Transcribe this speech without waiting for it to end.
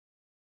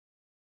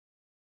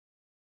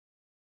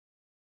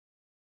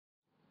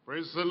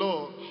Praise the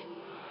Lord.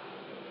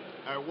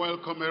 I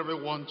welcome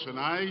everyone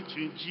tonight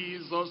in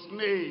Jesus'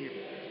 name.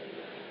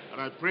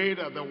 And I pray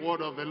that the word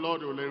of the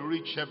Lord will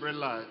enrich every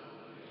life.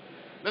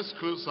 Let's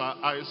close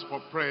our eyes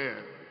for prayer.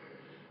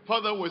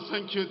 Father, we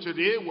thank you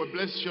today. We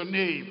bless your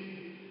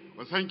name.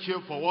 We thank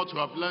you for what we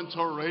have learned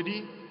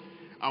already.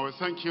 And we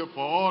thank you for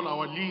all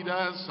our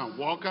leaders and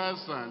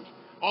workers and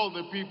all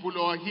the people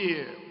who are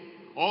here.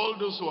 All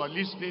those who are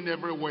listening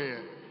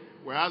everywhere.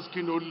 We're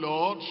asking, oh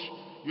Lord,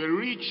 you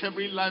enrich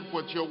every life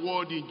with your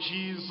word in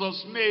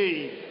Jesus'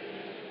 name.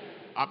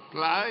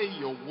 Apply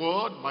your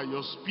word by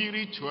your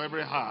spirit to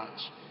every heart.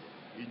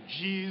 In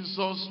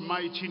Jesus'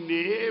 mighty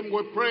name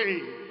we pray.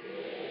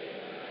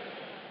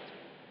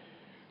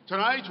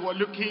 Tonight we're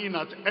looking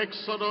at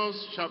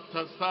Exodus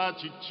chapter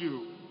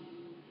 32.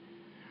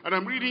 And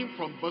I'm reading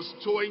from verse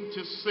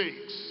 26.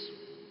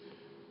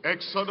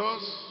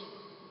 Exodus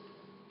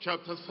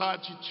chapter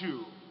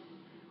 32.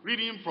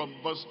 Reading from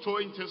verse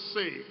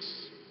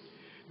 26.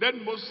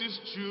 Then Moses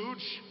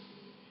stood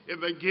in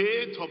the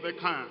gate of the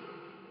camp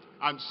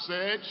and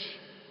said,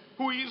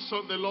 who is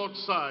on the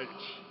Lord's side?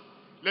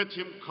 Let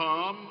him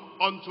come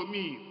unto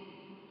me.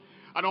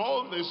 And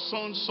all the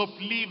sons of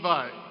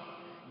Levi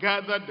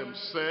gathered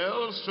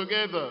themselves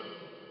together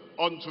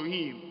unto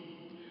him.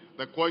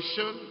 The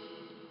question,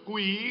 who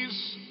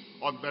is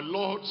on the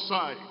Lord's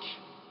side?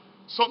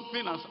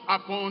 Something has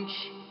happened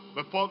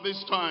before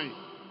this time.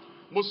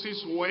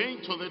 Moses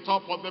went to the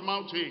top of the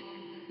mountain.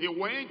 He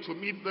went to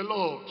meet the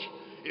Lord.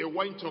 He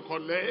went to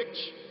collect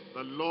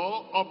the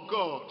law of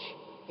God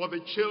for the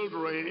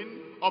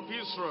children of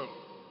Israel.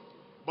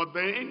 But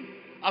then,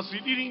 as he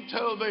didn't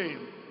tell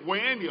them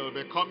when he'll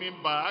be coming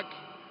back,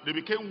 they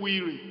became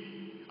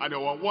weary. And they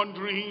were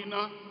wondering,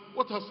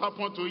 what has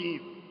happened to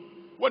him?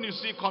 When is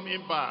he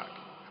coming back?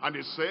 And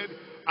he said,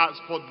 as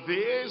for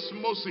this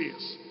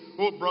Moses,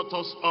 who brought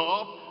us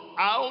up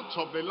out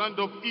of the land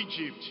of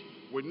Egypt,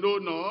 we know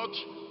not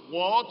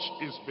what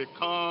is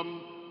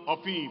become of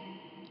him.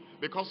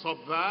 Because of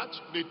that,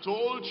 they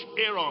told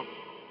Aaron,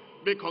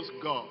 make us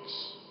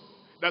gods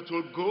that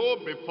will go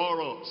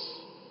before us,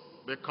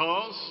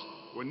 because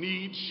we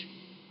need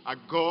a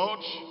God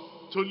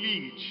to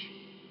lead.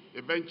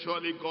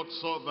 Eventually God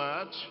saw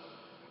that,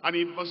 and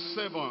in verse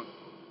 7,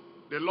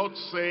 the Lord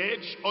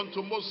said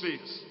unto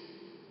Moses,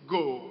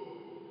 go,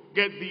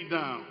 get thee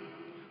down,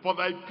 for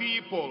thy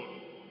people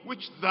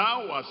which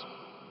thou hast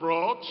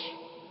brought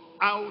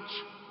out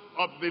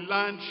of the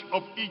land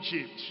of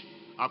Egypt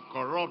have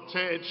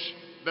corrupted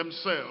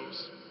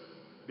themselves.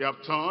 They have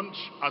turned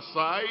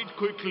aside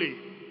quickly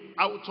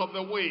out of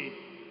the way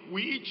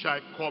which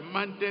I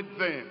commanded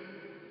them.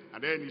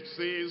 And then it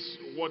says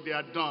what they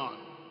had done.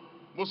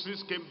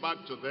 Moses came back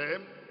to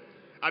them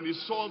and he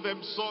saw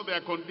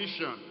their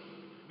condition.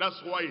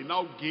 That's why he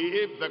now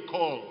gave the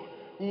call.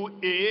 Who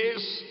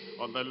is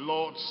on the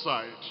Lord's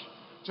side?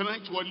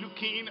 Tonight we're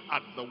looking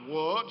at the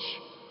word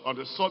on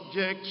the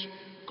subject,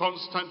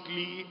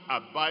 constantly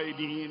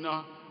abiding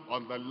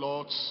on the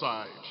Lord's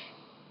side.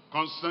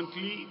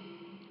 Constantly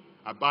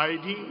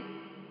abiding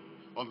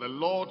on the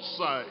Lord's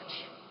side.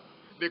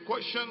 The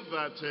question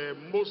that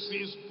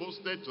Moses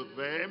posted to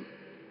them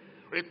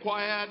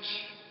required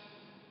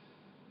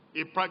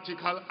a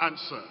practical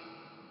answer.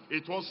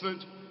 It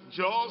wasn't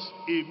just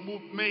a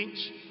movement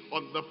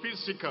on the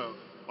physical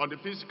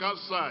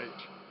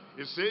side.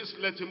 It says,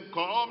 let him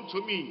come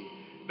to me.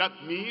 That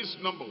means,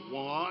 number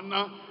one,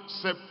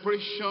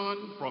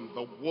 separation from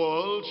the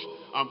world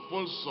and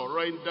full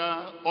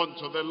surrender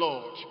unto the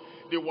Lord.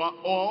 They were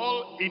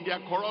all in their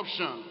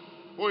corruption.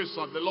 Who is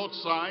on the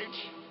Lord's side?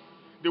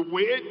 The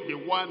way they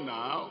were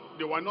now,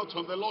 they were not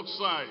on the Lord's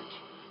side.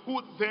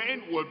 Who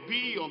then will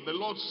be on the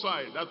Lord's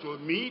side? That will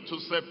mean to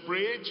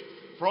separate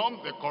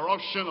from the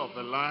corruption of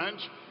the land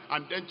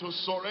and then to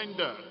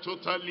surrender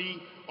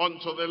totally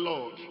unto the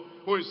Lord.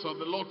 Who is on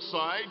the Lord's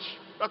side?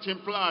 That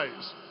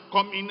implies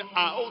coming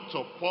out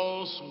of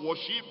false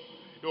worship.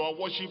 They were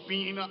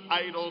worshiping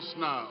idols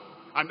now,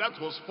 and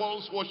that was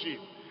false worship.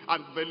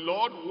 And the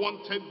Lord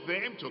wanted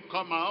them to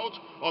come out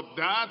of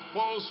that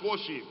false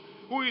worship.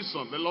 Who is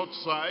on the Lord's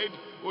side?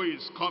 Who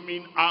is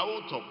coming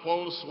out of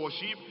false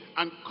worship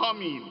and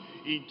coming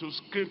into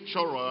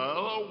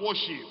scriptural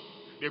worship.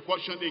 The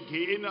question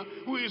again,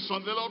 who is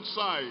on the Lord's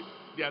side?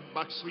 They are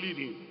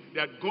backsliding. They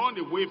had gone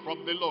away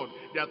from the Lord.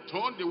 They had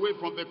turned away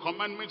from the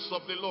commandments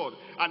of the Lord.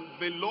 And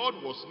the Lord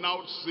was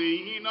now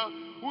saying,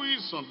 who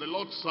is on the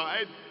Lord's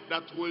side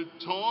that will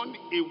turn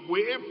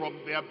away from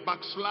their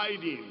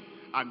backsliding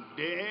and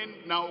then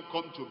now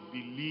come to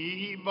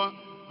believe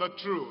the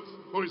truth?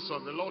 Who is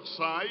on the Lord's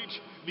side?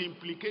 The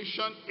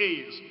implication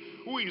is,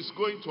 who is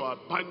going to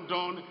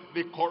abandon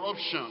the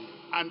corruption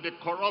and the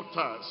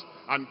corruptors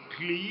and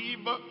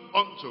cleave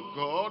unto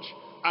God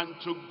and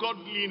to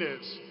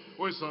godliness?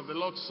 Who is on the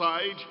Lord's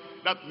side?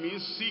 That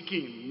means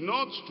seeking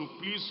not to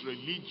please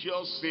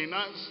religious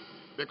sinners,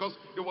 because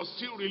they were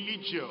still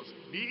religious.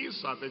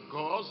 These are the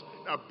gods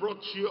that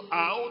brought you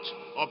out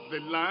of the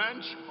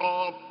land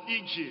of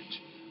Egypt.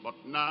 But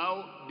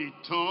now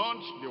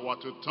they were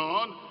to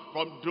turn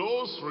from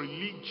those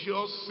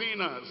religious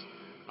sinners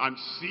and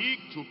seek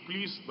to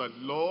please the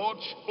Lord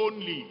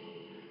only.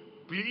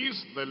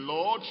 Please the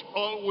Lord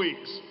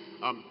always,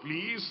 and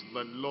please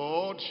the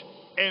Lord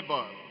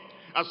ever.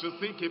 As we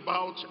think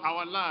about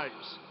our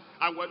lives,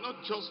 and we're not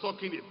just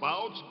talking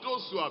about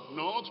those who have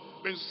not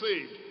been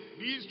saved.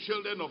 These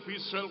children of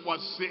Israel were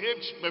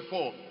saved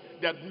before.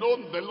 They had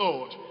known the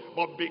Lord.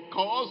 But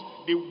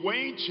because they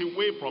went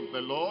away from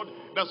the Lord,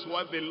 that's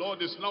why the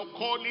Lord is now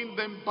calling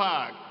them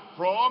back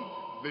from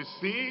the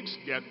things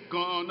they had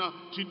gone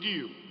to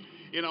do.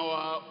 In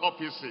our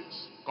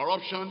offices,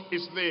 corruption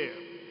is there.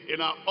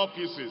 In our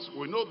offices,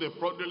 we know the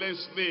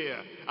fraudulence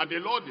there. And the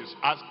Lord is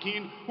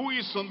asking, who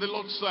is on the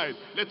Lord's side?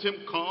 Let him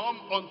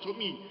come unto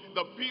me.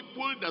 The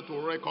people that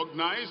will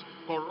recognize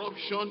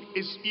corruption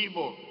is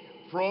evil,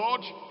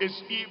 fraud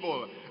is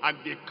evil, and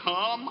they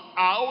come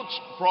out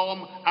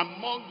from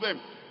among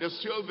them. They're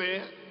still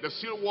there, they're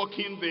still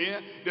working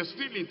there, they're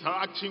still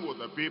interacting with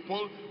the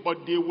people, but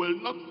they will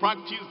not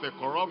practice the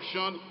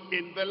corruption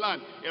in the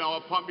land. In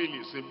our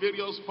families, in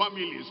various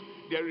families,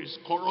 there is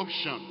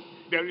corruption,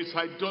 there is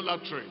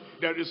idolatry,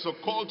 there is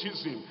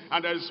occultism,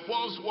 and there is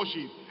false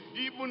worship.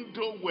 Even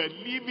though we're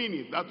living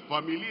in that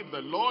family,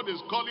 the Lord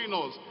is calling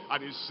us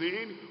and is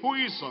saying, who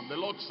is on the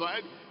Lord's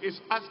side, is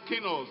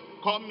asking us,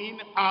 coming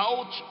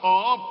out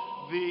of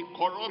the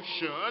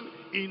corruption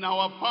in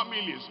our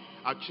families.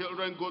 Our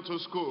children go to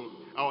school.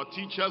 Our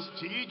teachers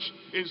teach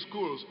in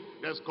schools.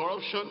 There's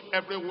corruption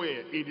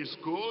everywhere, in the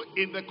school,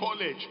 in the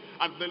college.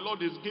 And the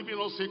Lord is giving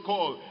us a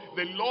call.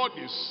 The Lord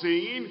is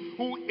saying,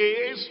 who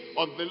is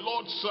on the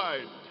Lord's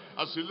side?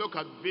 As we look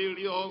at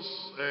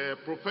various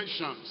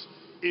professions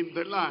in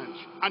the land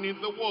and in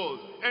the world,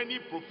 any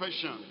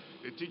profession,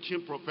 the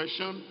teaching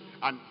profession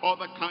and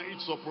other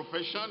kinds of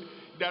profession,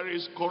 there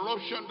is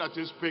corruption that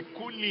is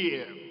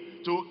peculiar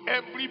to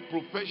every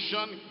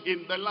profession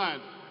in the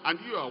land. And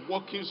you are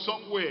working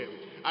somewhere,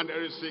 and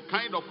there is a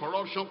kind of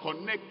corruption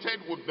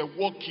connected with the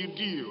work you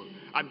do.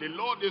 And the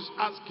Lord is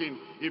asking,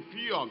 if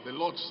you are on the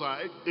Lord's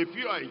side, if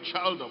you are a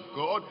child of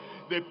God,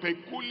 the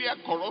peculiar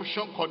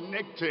corruption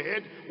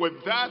connected with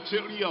that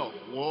area of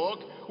work,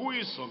 who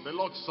is on the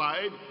Lord's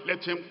side, let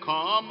him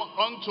come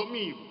unto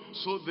me.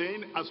 So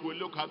then, as we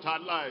look at our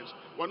lives,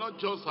 we're not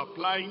just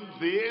applying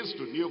this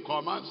to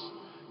newcomers,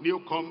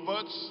 new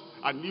converts,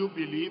 and new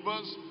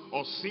believers,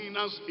 or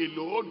sinners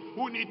alone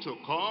who need to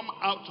come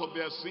out of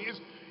their sins.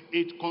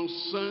 It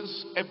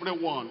concerns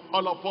everyone,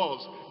 all of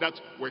us, that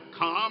we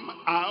come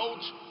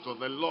out to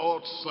the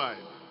Lord's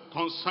side,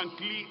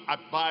 constantly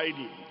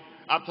abiding.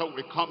 After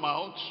we come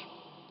out,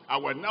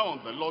 and we're now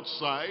on the Lord's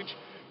side,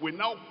 we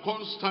now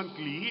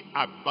constantly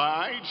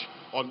abide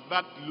on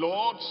that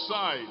Lord's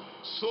side,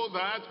 so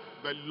that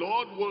the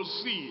Lord will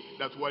see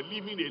that we're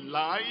living a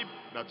life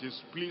that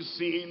is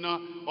pleasing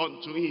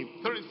unto him.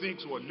 Three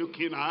things we're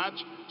looking at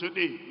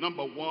today.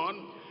 Number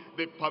one,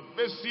 the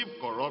pervasive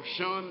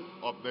corruption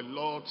of the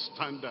Lord's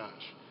standard.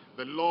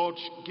 The Lord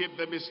gave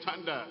them a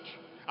standard,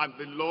 and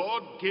the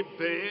Lord gave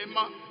them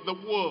the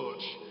word.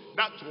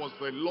 That was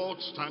the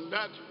Lord's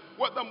standard.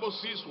 Whether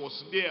Moses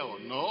was there or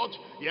not,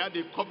 he had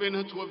a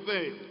covenant with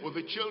them, with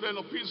the children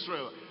of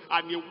Israel,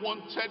 and he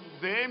wanted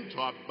them to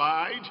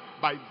abide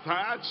by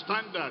that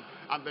standard.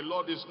 And the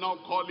Lord is now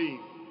calling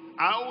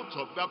out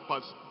of that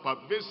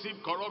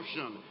pervasive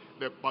corruption,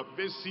 the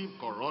pervasive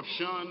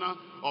corruption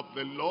of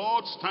the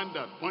Lord's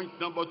standard. Point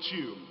number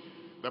two,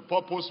 the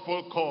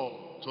purposeful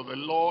call to the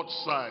Lord's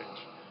side.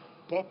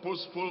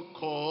 Purposeful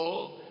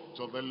call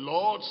to the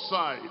Lord's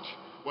side.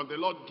 When the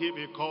Lord gave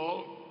a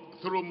call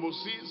through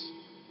Moses,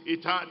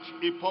 it had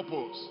a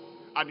purpose,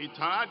 and it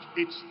had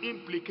its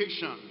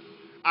implication.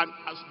 And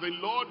as the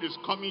Lord is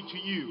coming to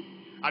you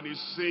and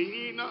is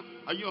saying,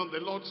 are you on the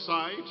Lord's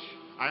side?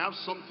 I have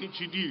something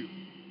to do.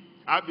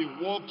 I have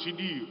a work to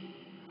do.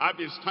 I have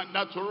a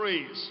standard to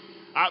raise.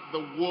 I have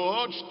the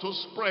word to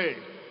spread.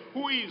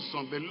 Who is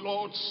on the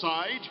Lord's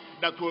side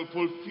that will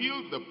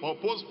fulfill the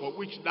purpose for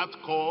which that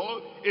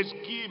call is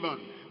given?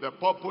 The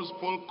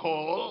purposeful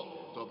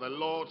call to the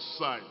Lord's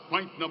side.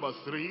 Point number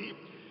three,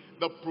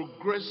 the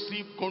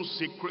progressive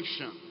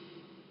consecration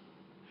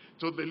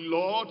to the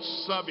Lord's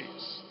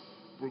service.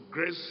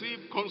 Progressive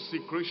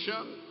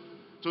consecration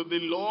to the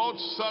Lord's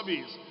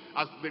service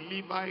as the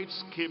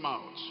Levites came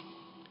out.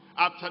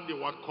 After they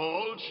were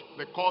called,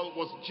 the call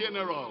was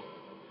general,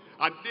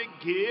 and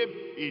they gave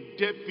a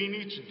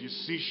definite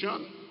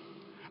decision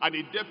and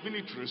a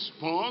definite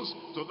response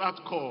to that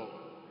call.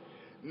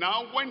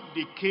 Now when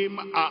they came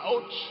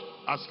out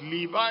as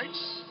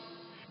Levites,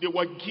 they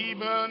were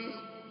given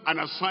an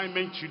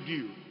assignment to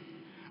do,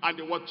 and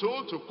they were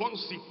told to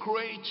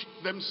consecrate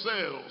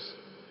themselves.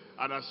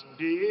 And as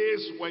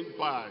days went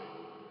by,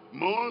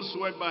 months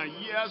went by,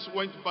 years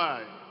went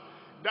by,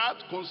 that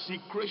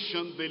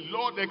consecration the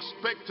Lord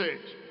expected,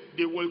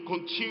 they will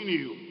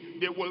continue,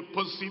 they will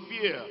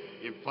persevere.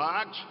 In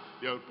fact,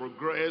 they'll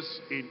progress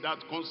in that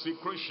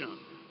consecration.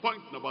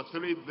 Point number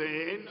three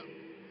then,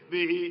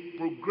 the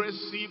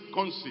progressive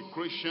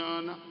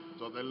consecration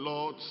to the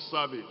Lord's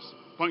service.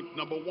 Point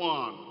number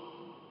one,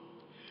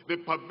 the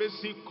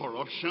pervasive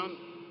corruption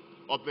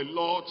of the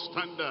Lord's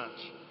standard.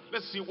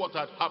 Let's see what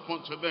had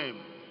happened to them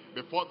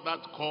before that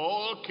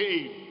call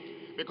came.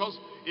 Because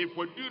if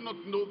we do not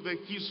know the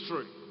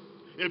history,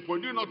 if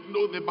we do not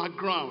know the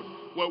background,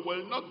 we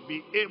will not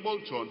be able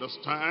to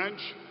understand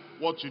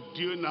what to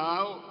do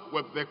now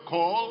with the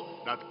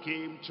call that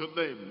came to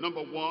them.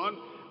 Number one,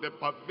 the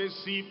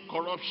pervasive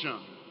corruption.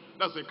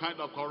 That's the kind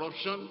of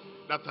corruption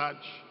that had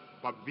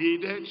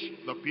pervaded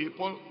the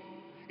people.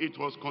 It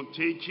was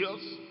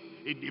contagious.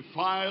 It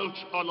defiled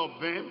all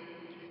of them.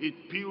 It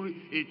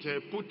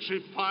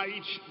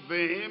putrefied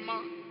them.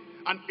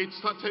 And it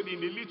started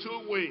in a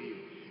little way.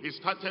 It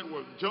started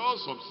with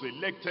just some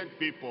selected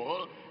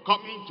people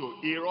coming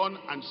to Aaron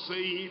and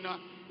saying,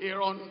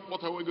 Aaron,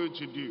 what are we going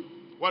to do?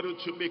 Why don't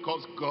you make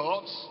us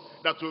gods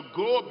that will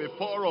go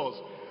before us?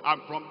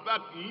 And from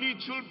that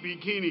little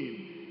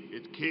beginning,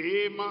 it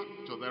came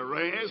to the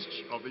rest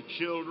of the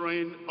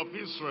children of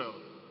Israel.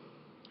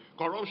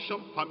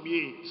 Corruption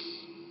permeates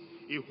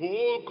a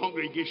whole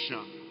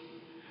congregation.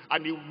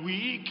 And a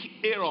weak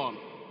Aaron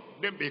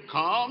then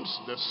becomes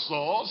the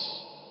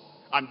source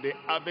and the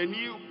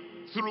avenue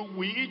through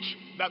which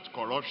that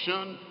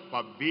corruption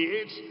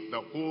pervades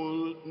the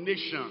whole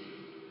nation.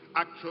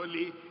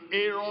 Actually,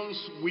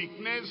 Aaron's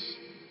weakness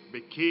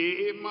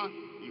became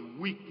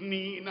a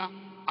weakening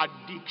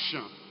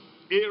addiction.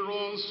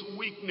 Aaron's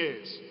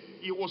weakness,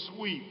 he was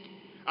weak.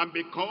 And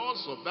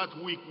because of that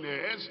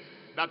weakness,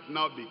 that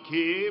now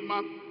became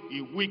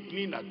a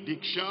weakening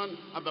addiction,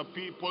 and the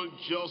people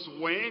just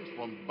went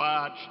from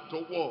bad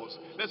to worse.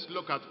 Let's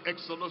look at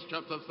Exodus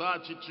chapter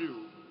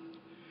 32.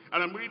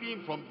 And I'm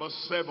reading from verse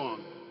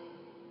 7.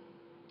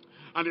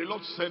 And the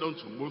Lord said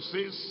unto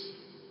Moses,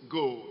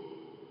 Go,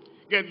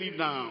 get thee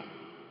down,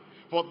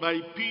 for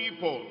thy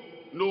people,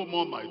 no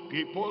more my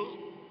people,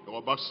 they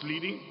were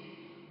backsliding,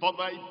 for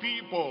thy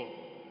people,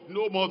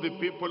 no more the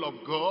people of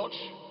God.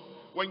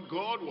 When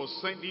God was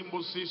sending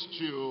Moses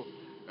to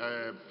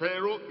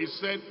Pharaoh, he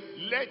said,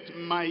 let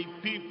my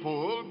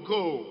people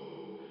go.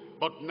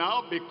 But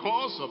now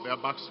because of their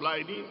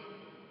backsliding,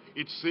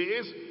 it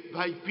says,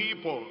 thy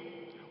people,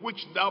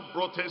 which thou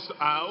broughtest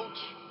out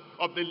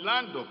of the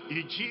land of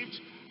Egypt,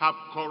 have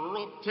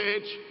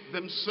corrupted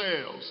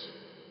themselves.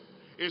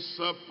 It's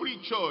a free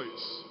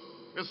choice.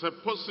 It's a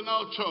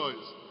personal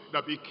choice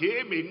that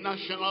became a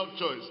national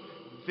choice.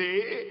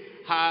 They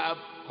have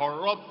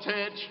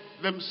corrupted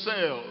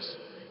themselves.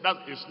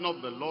 That is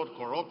not the Lord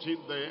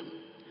corrupting them.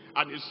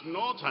 And it's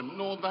not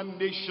another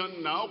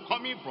nation now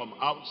coming from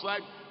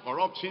outside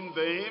corrupting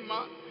them.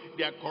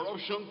 Their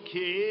corruption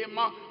came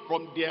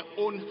from their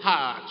own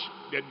heart,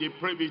 their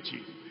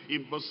depravity.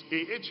 In verse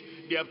 8,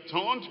 they have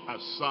turned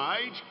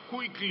aside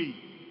quickly,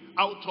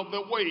 out of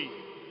the way.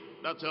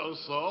 That tells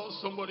us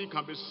somebody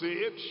can be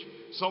saved,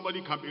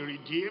 somebody can be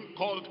redeemed,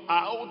 called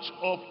out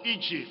of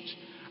Egypt.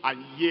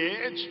 And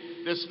yet,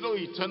 there's no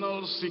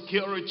eternal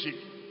security.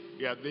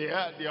 They are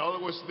there, they are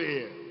always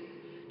there.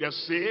 They're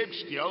saved,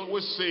 they're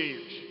always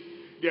saved.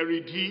 They're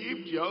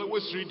redeemed, they're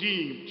always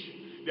redeemed.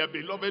 They're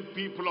beloved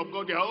people of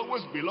God, they're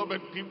always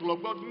beloved people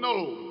of God.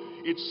 No,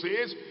 it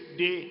says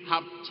they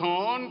have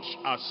turned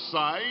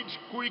aside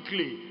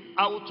quickly,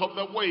 out of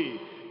the way.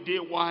 They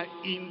were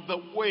in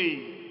the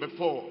way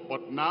before,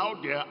 but now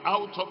they are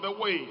out of the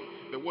way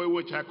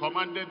which I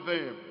commanded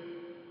them.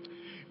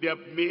 They have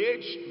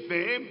made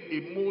them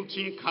a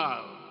molten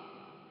calf,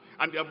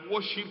 and they have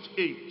worshipped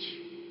it,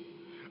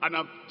 and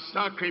have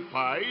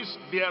sacrificed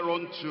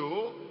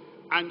thereunto,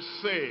 and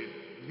said,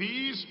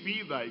 these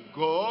be thy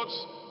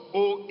gods,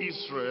 O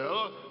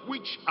Israel,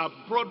 which have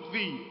brought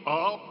thee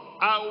up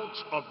out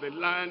of the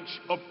land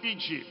of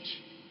Egypt.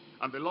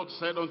 And the Lord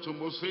said unto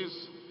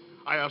Moses,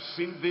 I have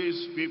seen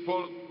these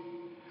people,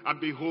 and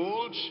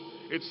behold,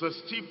 it's a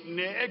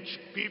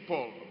stiff-necked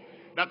people.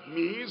 That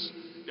means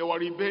they were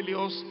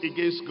rebellious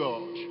against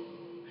God.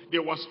 They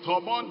were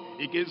stubborn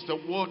against the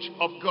word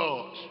of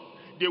God.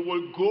 They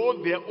will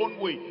go their own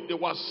way. They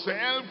were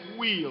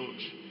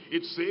self-willed.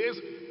 It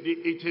says,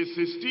 it is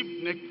a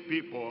stiff-necked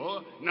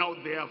people. Now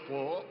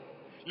therefore,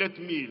 let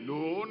me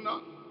alone,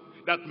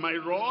 that my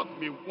rod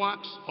may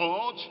wax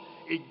hot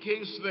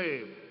against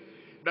them,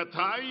 that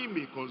I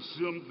may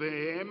consume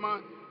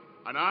them,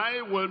 and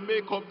I will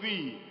make of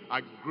thee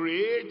a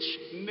great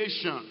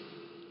nation.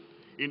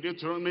 In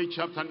Deuteronomy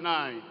chapter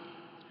 9,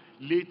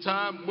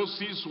 later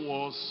Moses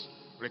was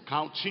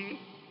recounting,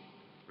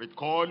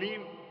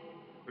 recalling,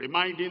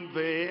 reminding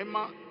them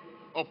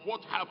of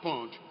what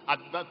happened at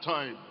that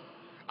time.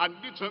 And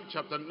Deuteronomy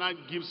chapter 9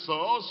 gives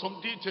us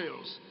some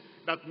details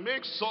that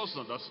makes us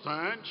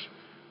understand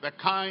the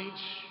kind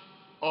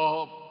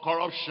of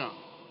corruption.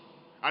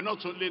 And not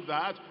only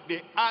that, the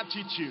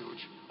attitude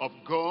of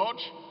God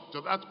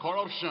to that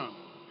corruption.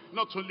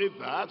 Not only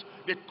that,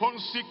 the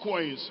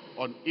consequence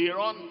on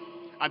Aaron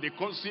and the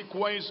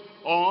consequence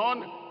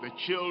on the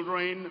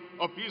children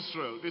of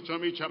Israel.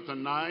 Deuteronomy chapter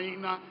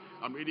 9,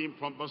 I'm reading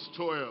from verse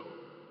 12.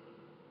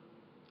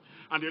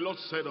 And the Lord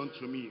said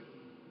unto me,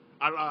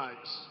 arise,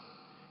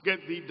 get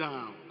thee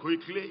down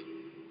quickly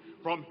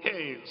from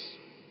hence,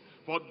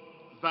 for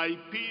thy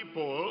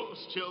people,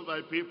 still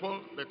thy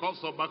people, because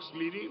of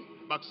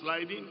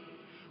backsliding,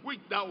 which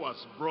thou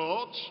hast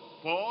brought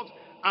forth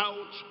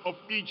out of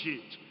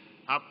Egypt,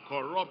 have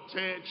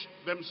corrupted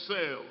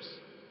themselves.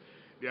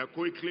 They are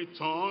quickly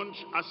turned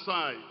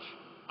aside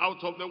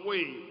out of the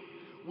way,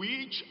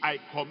 which I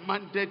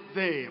commanded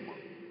them.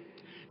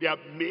 They have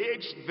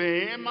made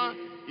them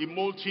a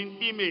molten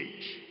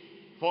image.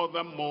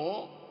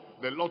 Furthermore,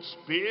 the Lord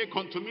spake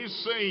unto me,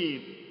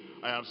 saying,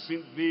 I have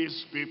seen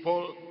these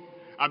people,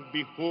 and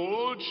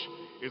behold,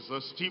 is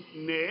a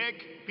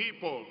stiff-necked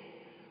people.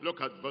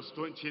 Look at verse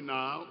 20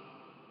 now.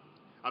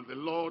 And the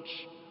Lord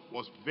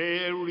was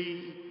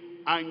very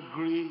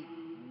angry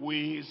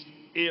with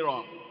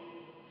Aaron.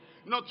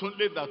 Not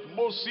only that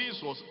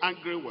Moses was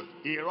angry with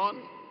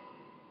Aaron,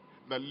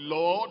 the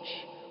Lord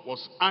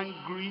was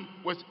angry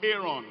with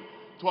Aaron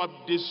to have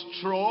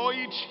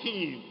destroyed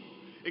him.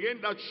 Again,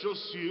 that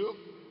shows you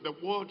the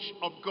word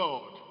of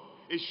God.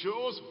 It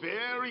shows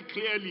very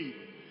clearly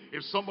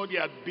if somebody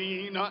had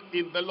been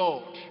in the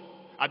Lord,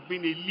 had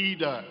been a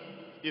leader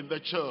in the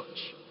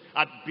church,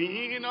 had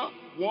been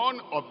one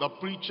of the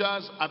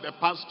preachers and the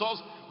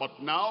pastors, but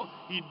now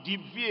he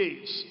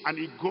deviates and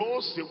he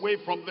goes away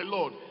from the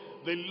Lord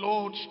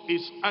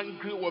is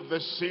angry with the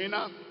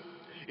sinner,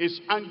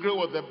 is angry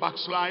with the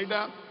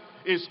backslider,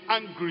 is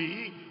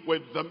angry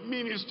with the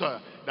minister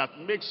that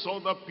makes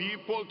other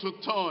people to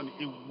turn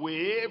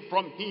away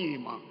from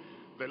him.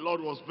 The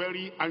Lord was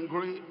very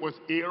angry with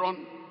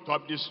Aaron to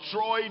have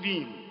destroyed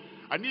him.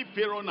 And if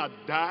Aaron had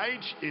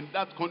died in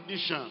that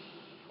condition,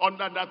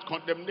 under that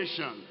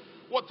condemnation,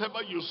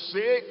 whatever you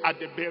say at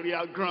the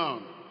burial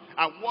ground,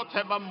 and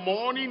whatever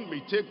mourning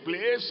may take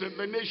place in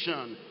the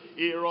nation,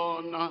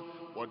 Aaron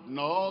would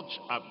not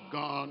have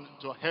gone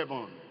to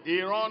heaven.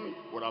 Aaron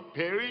would have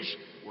perished,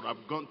 would have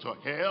gone to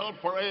hell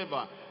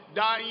forever,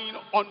 dying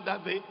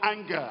under the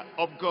anger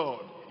of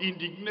God.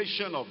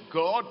 Indignation of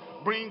God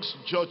brings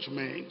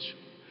judgment,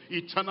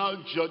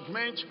 eternal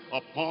judgment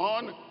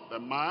upon the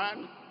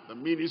man, the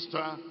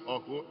minister,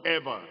 or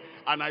whoever.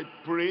 And I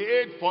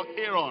prayed for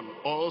Aaron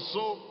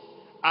also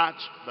at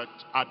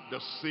the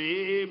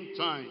same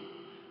time.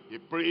 He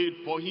prayed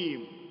for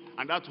him,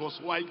 and that was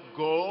why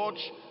God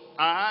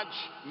had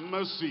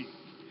mercy.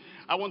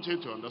 I want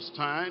you to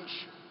understand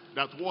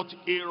that what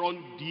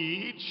Aaron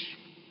did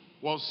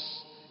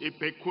was a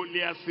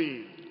peculiar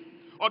thing.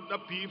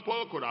 Other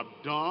people could have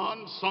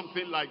done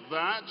something like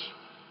that,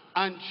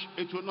 and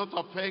it will not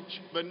affect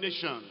the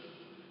nation.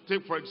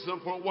 Take, for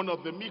example, one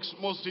of the mixed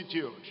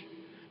multitude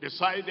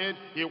decided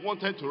he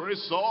wanted to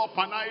raise up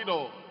an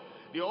idol.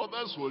 The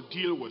others will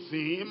deal with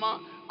him,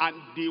 and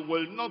they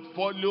will not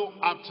follow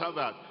after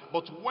that.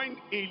 But when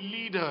a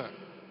leader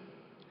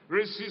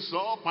raises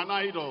up an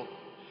idol,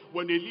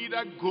 when a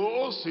leader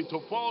goes into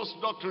false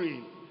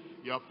doctrine,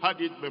 you have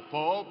heard it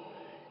before,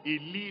 a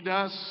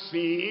leader's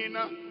sin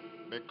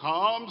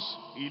becomes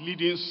a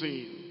leading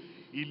sin.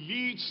 He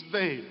leads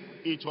them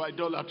into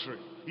idolatry.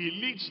 He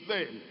leads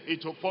them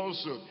into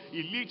falsehood.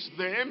 He leads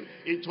them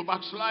into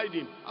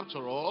backsliding.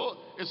 After all,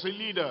 as a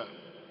leader,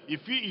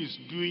 if he is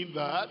doing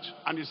that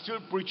and is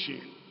still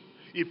preaching,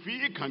 if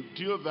he can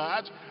do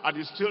that and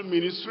is still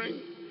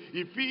ministering,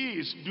 if he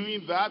is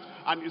doing that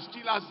and he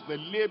still has the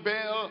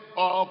label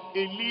of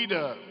a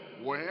leader,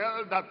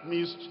 well, that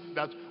means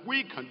that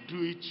we can do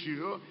it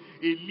too.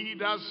 A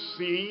leader's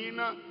sin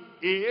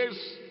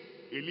is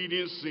a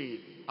leading sin.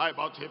 How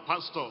about a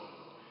pastor?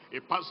 A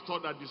pastor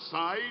that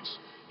decides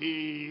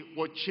he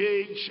will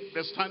change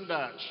the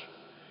standard.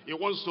 He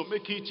wants to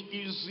make it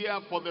easier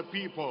for the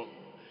people.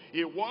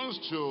 He wants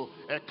to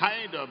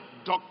kind of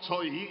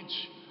doctor it,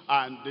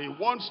 and he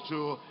wants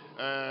to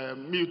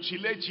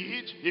mutilate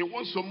it. He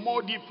wants to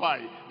modify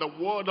the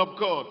word of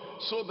God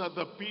so that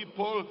the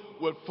people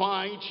will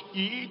find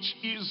it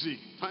easy.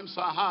 Times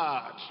are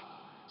hard.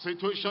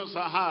 Situations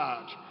are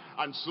hard.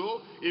 And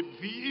so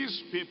if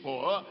these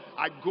people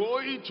are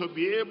going to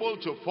be able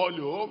to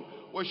follow,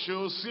 we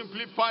shall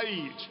simplify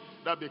it.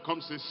 That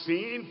becomes a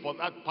sin for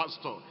that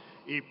pastor.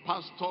 A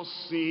pastor's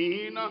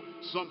sin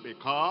soon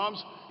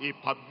becomes a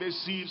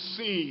pervasive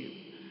sin.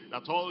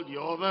 That all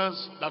the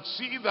others that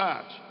see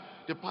that,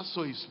 the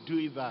pastor is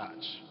doing that.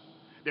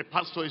 The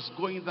pastor is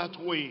going that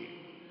way.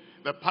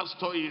 The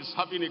pastor is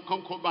having a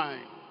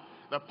concubine.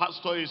 The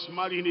pastor is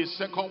marrying his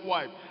second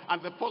wife,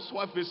 and the first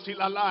wife is still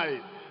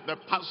alive. The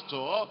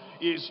pastor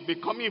is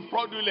becoming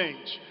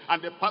fraudulent,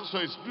 and the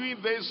pastor is doing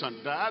this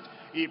and that.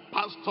 A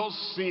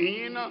pastor's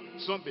sin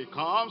soon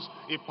becomes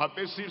a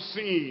pervasive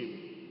sin.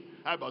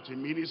 How about a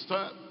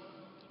minister?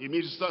 He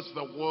ministers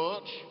the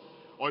word,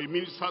 or he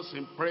ministers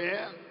in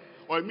prayer,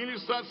 or he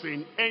ministers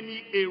in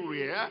any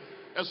area.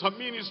 As a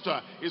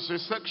minister, he's a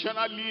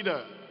sectional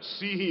leader.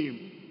 See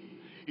him.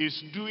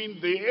 He's doing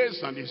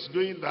this and he's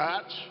doing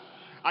that.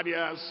 And he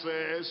has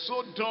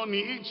so done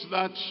it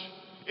that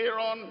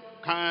Aaron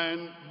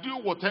can do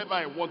whatever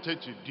he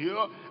wanted to do,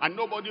 and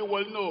nobody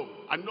will know,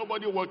 and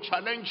nobody will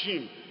challenge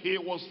him. He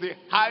was the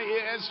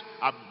highest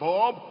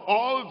above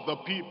all the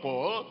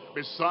people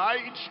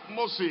besides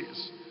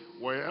Moses.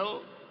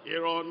 Well,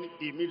 Aaron,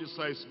 a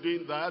minister, is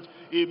doing that.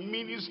 A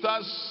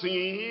minister's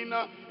sin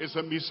is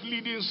a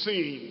misleading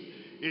sin.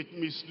 it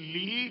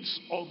misleads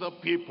other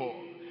people.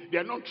 They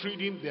are not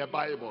reading their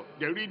Bible.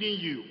 They're reading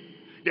you.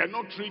 They are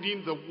not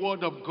reading the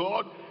Word of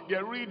God.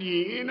 They're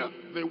reading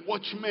the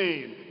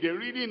watchmen. They're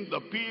reading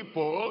the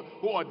people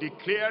who are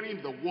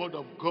declaring the Word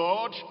of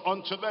God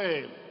unto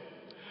them.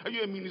 Are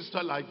you a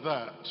minister like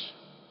that?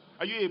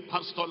 Are you a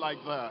pastor like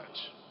that?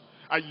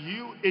 Are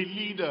you a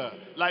leader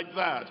like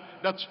that?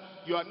 That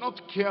you are not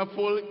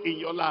careful in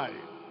your life,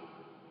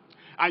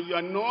 and you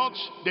are not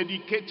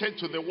dedicated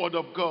to the Word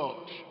of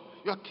God.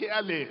 You are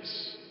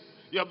careless.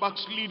 You are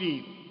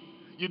backsliding.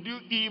 You do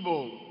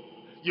evil.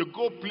 You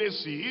go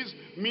places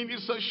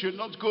ministers should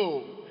not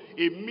go.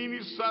 A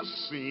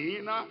minister's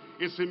sin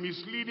is a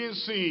misleading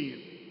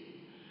sin.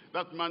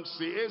 That man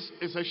says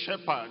is a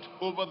shepherd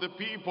over the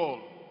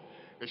people.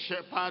 The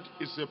shepherd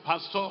is a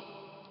pastor.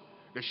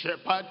 The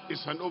shepherd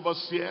is an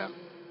overseer.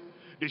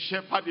 The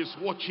shepherd is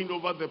watching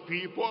over the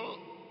people.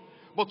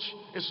 But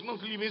it's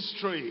not living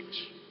straight.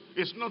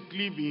 It's not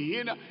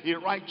living a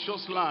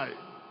righteous life,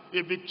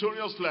 a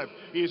victorious life.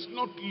 It's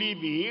not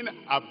living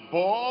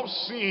above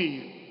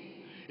sin.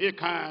 It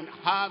can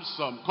have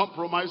some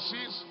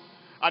compromises,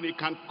 and it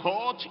can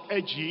cut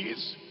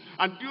edges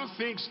and do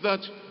things that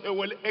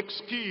will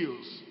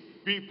excuse.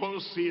 People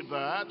see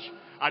that,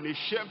 and a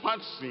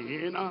shepherd's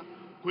sin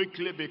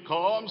quickly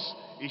becomes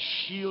a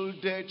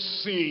shielded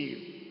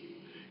sin.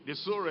 They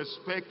so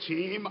respect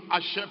him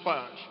as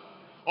shepherd.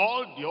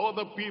 All the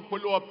other people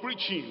who are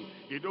preaching,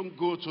 they don't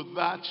go to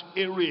that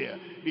area.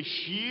 They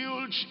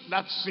shield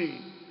that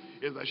sin.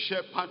 It's a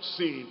shepherd's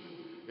sin.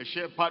 The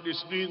shepherd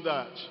is doing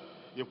that.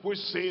 If we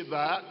say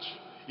that,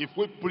 if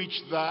we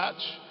preach that,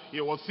 he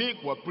will think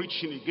we're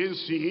preaching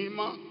against him.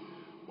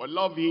 We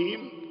love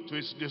him to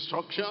his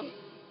destruction.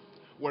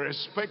 We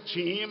respect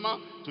him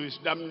to his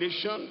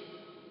damnation.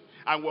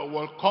 And we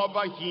will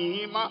cover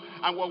him,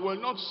 and we will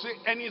not say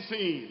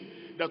anything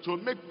that will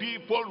make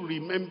people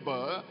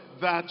remember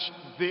that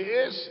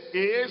this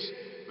is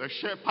the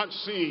shepherd's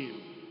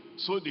sin.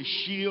 So they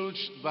shield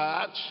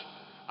that,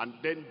 and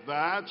then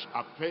that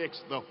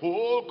affects the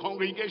whole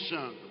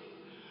congregation.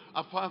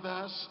 Our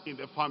fathers in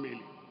the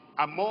family,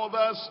 our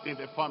mothers in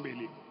the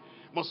family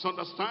must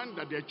understand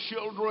that their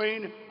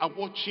children are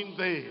watching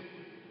them.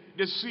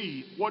 They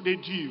see what they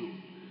do.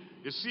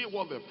 They see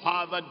what the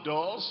father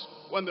does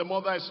when the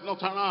mother is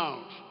not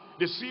around.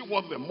 They see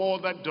what the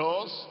mother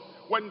does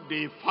when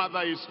the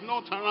father is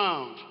not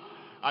around.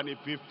 And if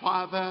a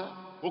father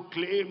who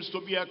claims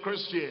to be a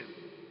Christian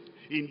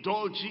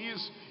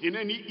indulges in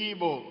any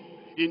evil,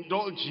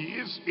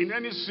 indulges in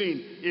any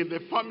sin in the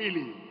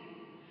family,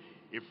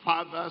 a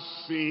father's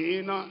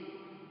sin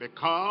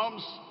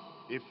becomes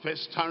a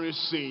festering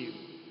sin.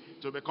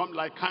 It will become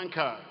like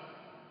canker,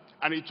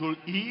 and it will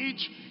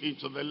eat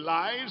into the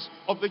lives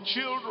of the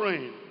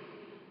children.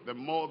 The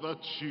mother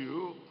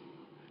too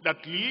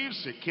that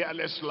lives a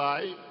careless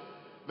life,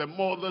 the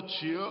mother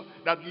too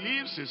that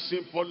lives a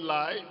simple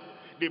life,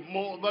 the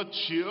mother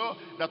too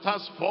that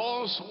has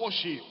false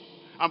worship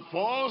and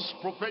false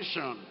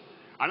profession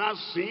and has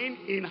sin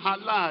in her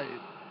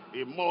life.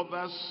 A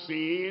mother's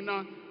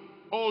sin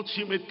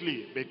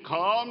ultimately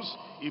becomes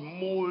a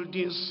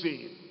molding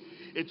sin.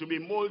 It will be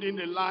molding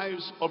the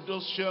lives of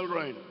those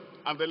children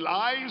and the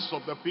lives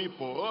of the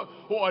people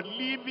who are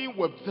living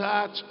with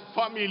that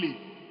family.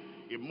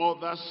 A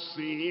mother's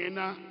sin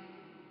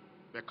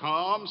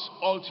becomes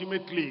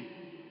ultimately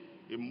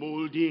a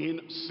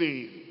molding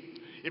sin.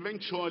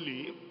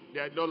 Eventually,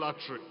 the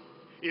idolatry,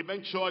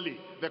 eventually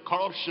the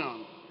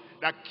corruption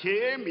that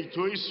came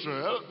into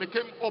Israel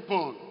became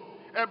open.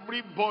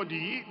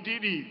 Everybody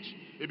did it.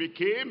 It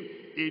became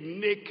a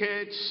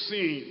naked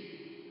sin,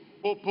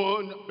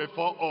 open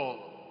before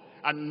all,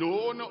 and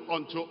known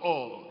unto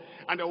all.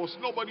 And there was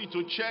nobody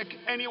to check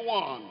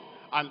anyone,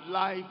 and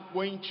life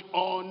went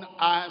on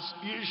as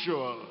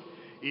usual.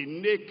 A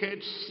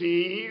naked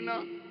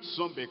sin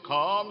soon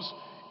becomes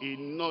a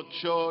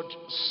nurtured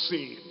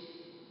sin.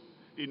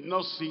 They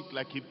nurse it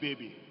like a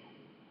baby,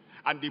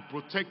 and they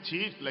protect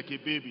it like a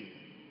baby.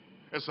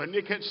 It's a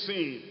naked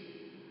sin,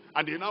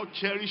 and they now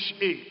cherish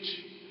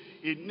it.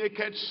 A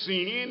naked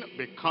sin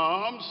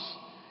becomes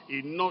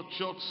a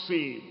nurtured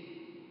sin.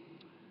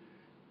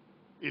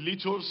 A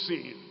little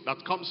sin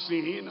that comes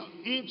in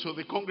into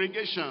the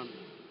congregation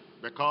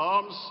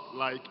becomes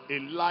like a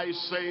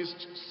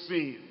licensed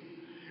sin.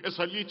 It's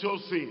a little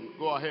sin.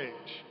 Go ahead.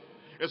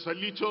 It's a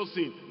little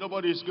sin.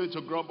 Nobody is going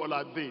to grumble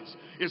at this.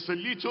 It's a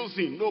little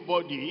sin.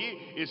 Nobody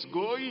is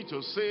going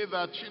to say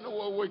that, you know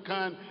what,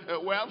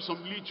 we have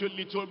some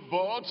little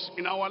bugs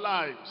in our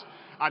lives.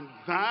 And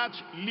that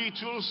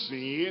little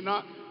sin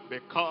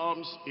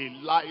becomes a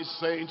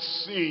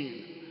licensed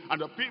sin.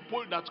 And the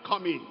people that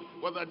come in,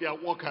 whether they are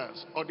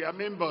workers or they are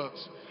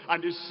members,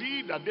 and they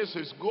see that this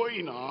is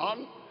going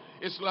on,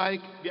 it's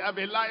like they have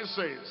a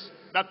license.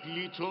 That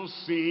little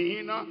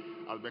sin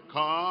has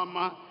become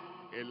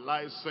a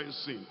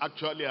licensed sin.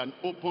 Actually, an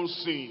open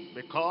sin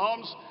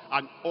becomes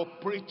an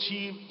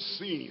operative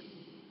sin.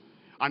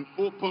 An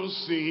open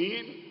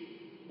sin,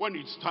 when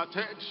it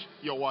started,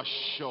 you were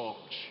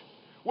shocked.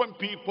 When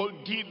people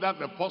did that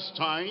the first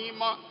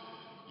time,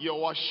 you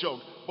are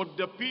shocked. But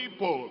the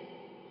people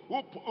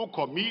who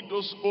commit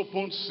those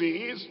open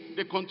sins,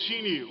 they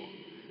continue.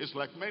 It's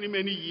like many,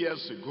 many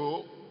years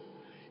ago,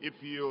 if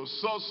you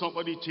saw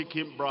somebody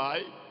taking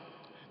bribe,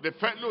 the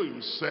fellow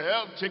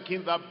himself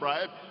taking that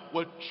bribe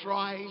will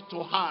try to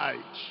hide.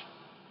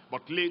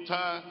 But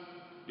later,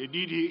 they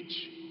did it,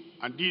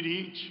 and did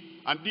it,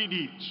 and did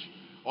it,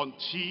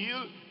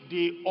 until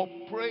they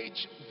operate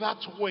that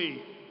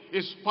way.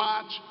 It's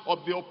part of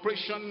the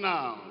operation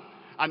now.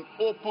 An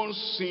open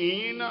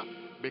sin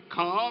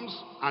becomes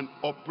an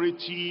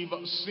operative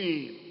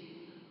sin.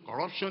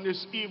 Corruption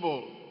is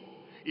evil.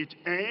 It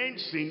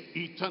ends in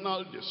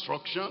eternal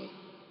destruction,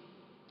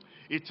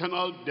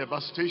 eternal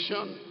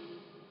devastation,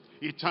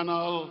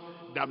 eternal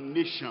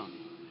damnation.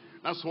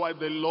 That's why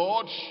the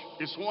Lord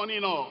is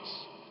warning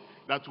us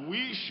that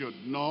we should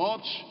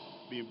not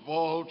be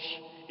involved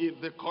in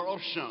the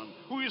corruption.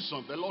 Who is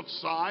on the Lord's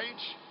side?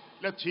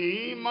 Let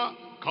him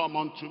come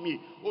unto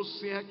me.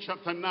 Hosea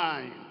chapter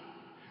 9.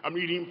 I'm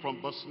reading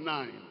from verse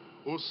 9.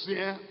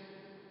 Hosea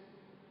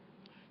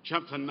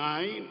chapter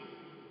 9,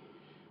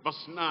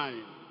 verse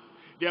 9.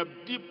 They have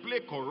deeply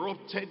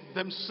corrupted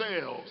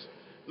themselves,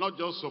 not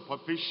just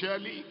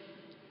superficially.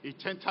 It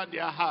entered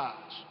their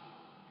heart.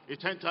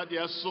 It entered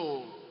their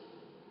soul.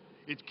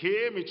 It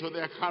came into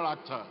their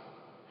character.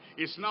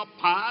 It's now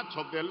part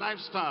of their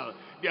lifestyle.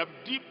 They have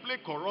deeply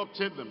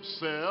corrupted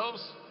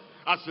themselves,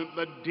 as in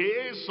the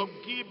days of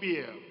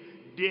Gibeah.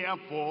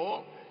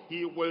 Therefore,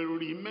 he will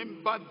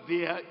remember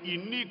their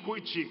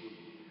iniquity,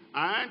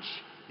 and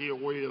he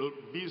will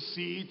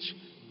visit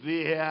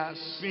their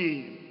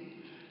sin.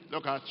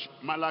 Look at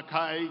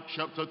Malachi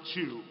chapter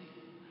 2.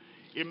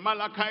 In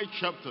Malachi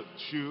chapter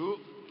 2,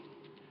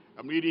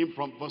 I'm reading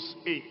from verse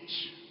 8.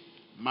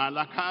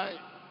 Malachi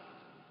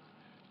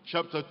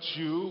chapter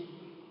 2,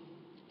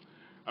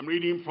 I'm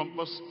reading from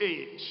verse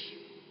 8.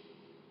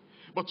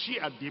 But ye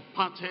are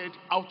departed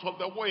out of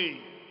the way.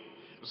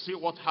 See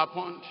what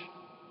happened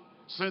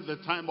since the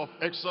time of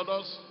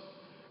Exodus,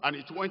 and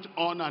it went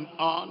on,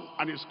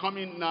 and it's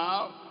coming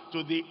now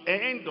to the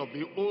end of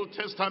the Old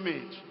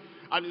Testament.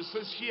 And it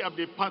says, ye have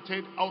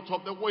departed out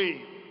of the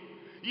way.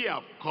 Ye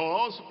have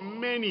caused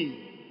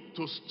many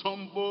to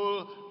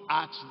stumble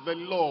at the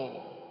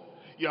law.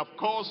 You have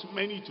caused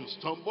many to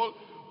stumble.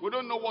 We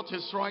don't know what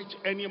is right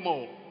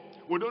anymore.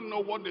 We don't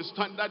know what the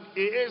standard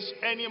is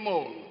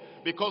anymore,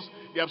 because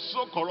they have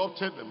so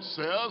corrupted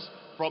themselves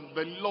from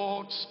the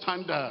Lord's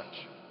standard,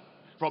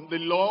 from the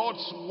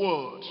Lord's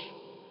word,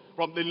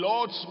 from the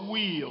Lord's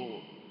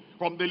will,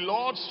 from the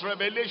Lord's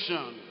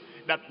revelation,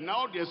 that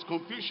now there's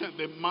confusion in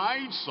the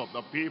minds of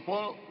the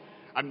people,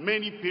 and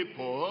many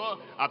people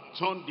have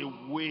turned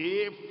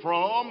away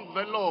from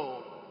the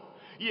Lord.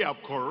 Ye have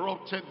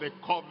corrupted the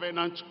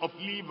covenant of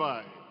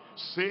Levi,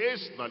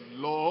 says the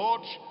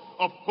Lord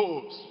of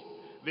hosts.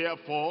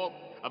 Therefore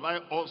have I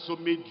also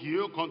made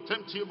you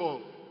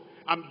contemptible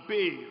and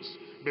base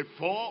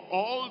before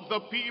all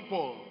the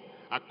people,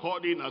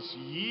 according as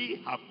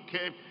ye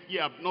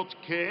have not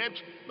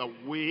kept the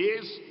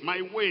ways,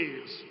 my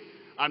ways,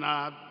 and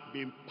have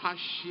been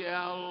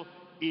partial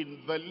in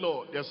the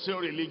law. They're still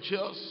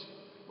religious,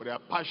 but they are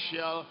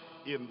partial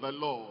in the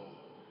law.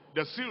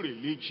 They're still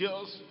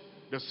religious,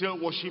 they're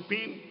still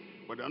worshiping,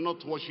 but they're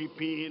not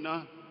worshiping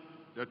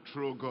the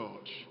true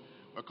God.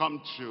 We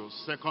come to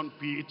 2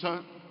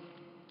 Peter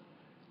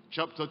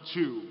chapter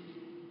 2.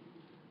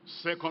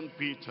 2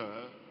 Peter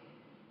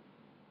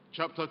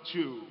chapter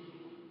 2.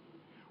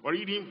 We're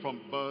reading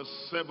from verse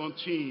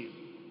 17.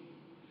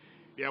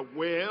 There are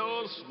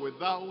wells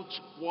without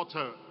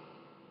water,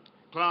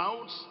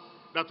 clouds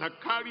that are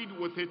carried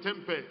with a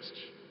tempest,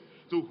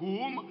 to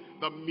whom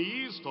the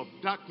mist of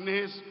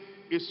darkness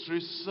is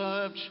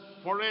reserved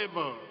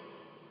forever.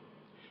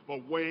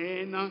 But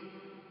when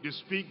they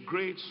speak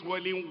great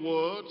swelling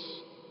words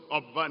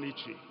of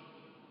vanity,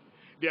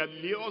 they are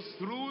lured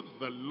through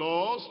the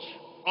lust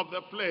of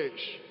the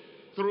flesh,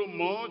 through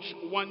much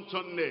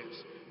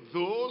wantonness.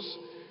 Those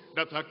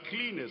that are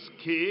clean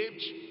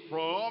escaped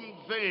from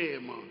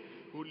them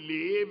who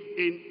live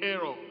in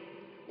error,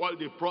 while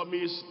they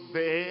promise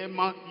them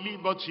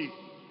liberty.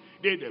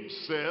 They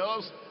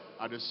themselves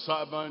are the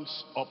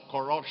servants of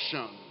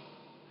corruption.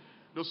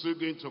 Those who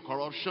go into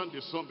corruption,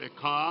 they soon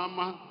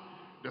become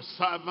the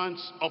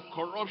servants of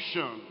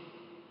corruption.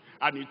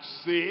 And it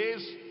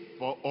says,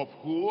 for of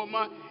whom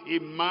a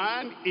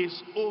man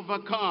is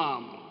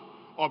overcome,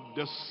 of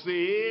the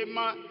same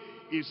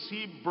is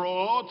he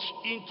brought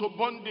into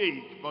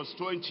bondage. Verse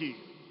 20.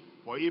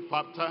 For if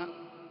after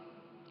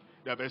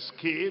they have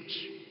escaped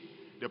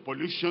the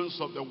pollutions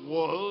of the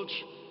world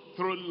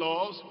through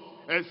laws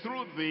and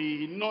through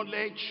the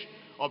knowledge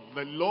of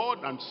the Lord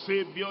and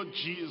Savior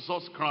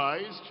Jesus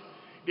Christ,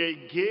 they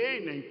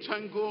again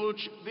entangled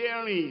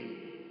therein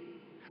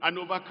and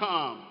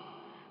overcome,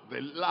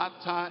 the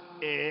latter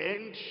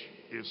end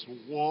is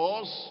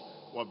worse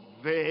for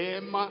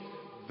them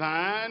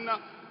than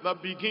the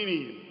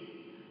beginning.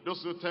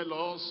 Those who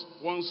tell us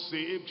once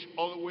saved,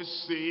 always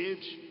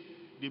saved,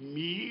 they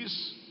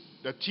miss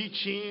the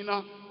teaching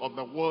of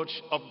the word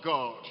of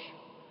God.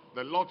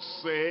 The Lord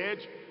said,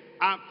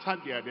 after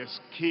they had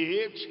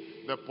escaped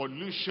the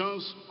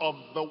pollutions of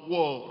the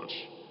world.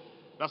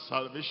 That's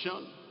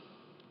salvation.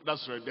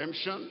 That's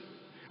redemption.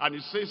 And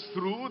it says,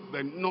 through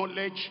the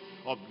knowledge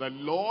of the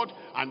Lord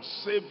and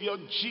Savior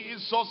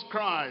Jesus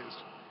Christ.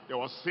 They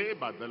were saved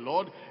by the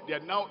Lord. They are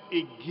now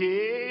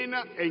again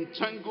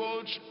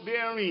entangled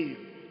therein.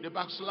 They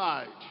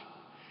backslide.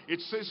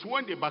 It says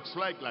when they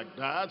backslide like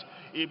that,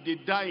 if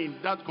they die in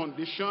that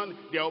condition,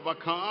 they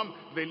overcome.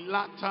 The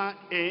latter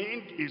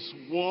end is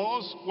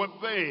worse with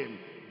them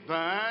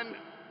than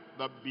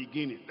the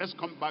beginning. Let's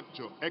come back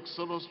to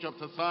Exodus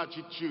chapter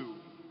 32.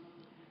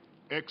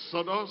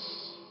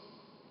 Exodus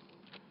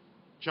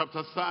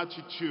chapter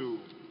 32.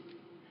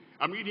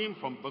 I'm reading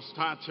from verse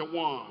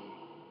 31.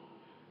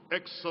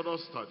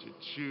 Exodus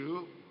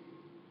 32,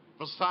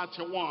 verse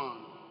 31.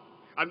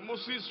 And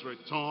Moses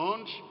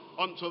returned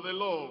unto the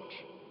Lord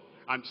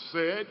and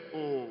said,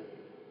 oh,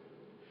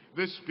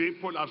 these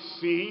people have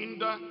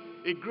sinned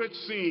a great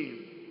sin,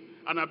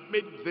 and have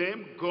made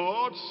them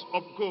gods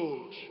of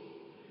gold.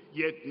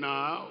 Yet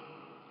now,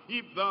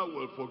 if thou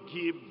wilt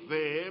forgive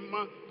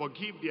them,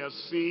 forgive their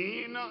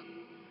sin.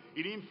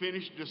 He didn't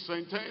finish the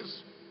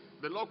sentence.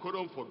 The Lord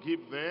couldn't forgive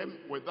them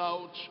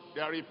without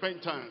their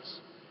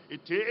repentance.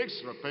 It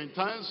takes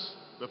repentance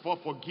before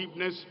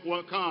forgiveness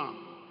will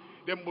come.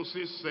 Then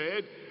Moses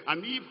said,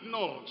 and if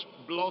not,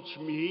 blot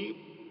me,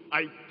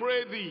 I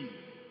pray thee,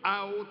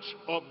 out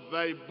of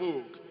thy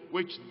book,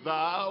 which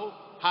thou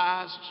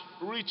hast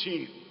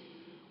written.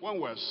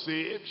 When we're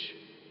saved,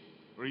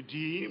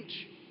 redeemed,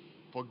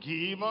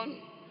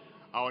 forgiven,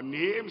 our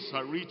names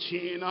are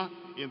written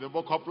in the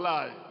book of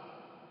life.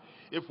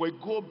 If we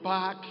go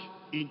back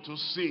into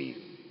sin,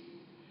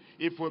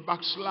 if we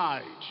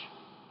backslide,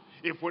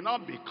 if we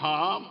not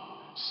become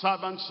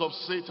servants of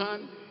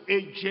Satan,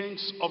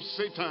 agents of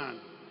Satan,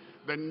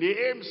 the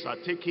names are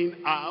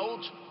taken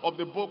out of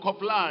the book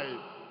of life.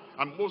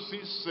 And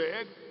Moses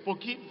said,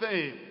 forgive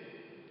them.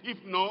 If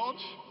not,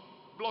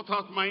 blot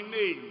out my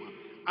name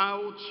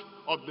out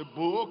of the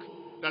book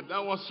that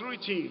thou hast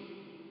written.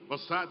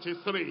 Verse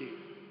 33.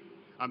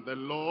 And the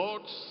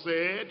Lord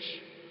said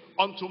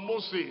unto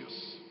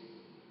Moses,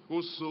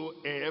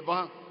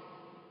 whosoever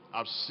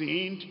have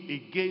sinned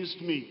against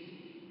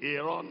me,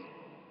 Aaron,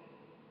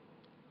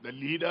 the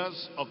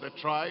leaders of the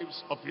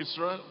tribes of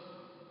Israel,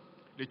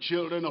 the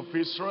children of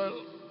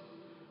Israel,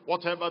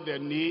 whatever their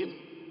name,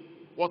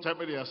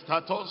 whatever their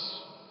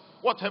status,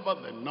 whatever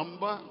the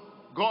number,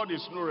 God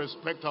is no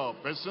respecter of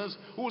persons.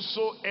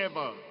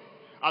 Whosoever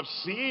have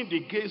sinned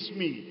against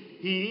me,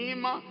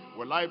 him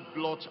will I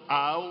blot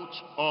out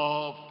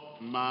of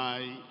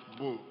my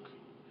book.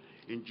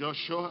 In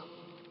Joshua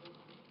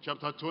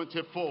chapter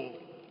 24,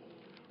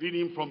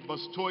 reading from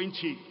verse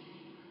 20.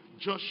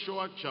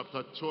 Joshua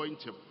chapter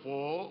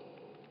 24,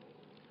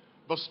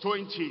 verse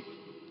 20.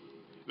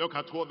 Look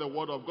at what the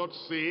word of God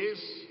says.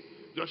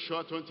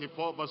 Joshua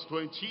 24, verse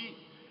 20.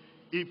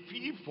 If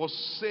ye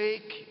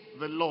forsake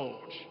the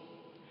Lord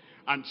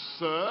and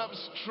serve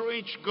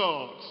strange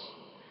gods,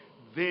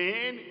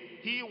 then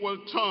he will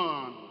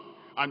turn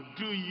and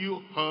do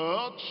you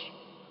hurt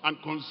and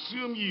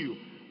consume you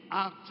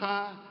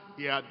after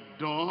he had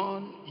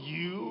done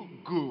you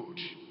good.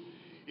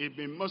 He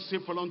be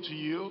merciful unto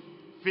you,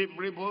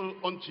 favorable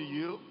unto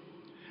you,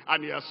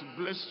 and he has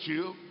blessed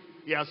you,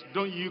 he has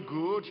done you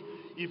good.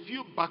 If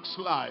you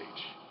backslide,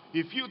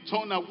 if you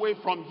turn away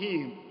from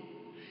him,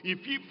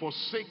 if you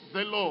forsake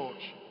the Lord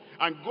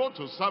and go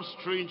to serve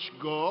strange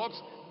gods,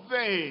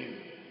 then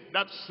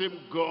that same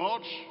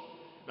God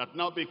that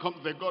now becomes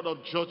the God of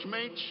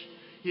judgment,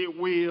 he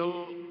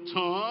will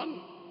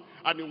turn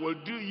and he will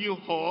do you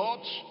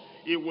hurt,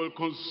 he will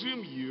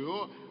consume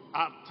you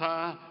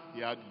after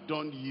he had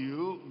done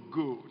you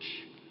good.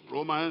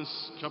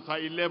 Romans chapter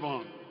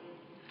 11,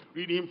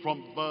 reading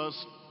from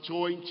verse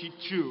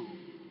 22.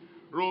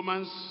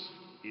 Romans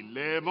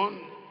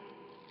 11,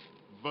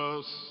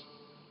 verse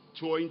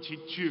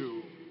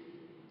 22.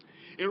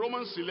 In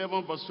Romans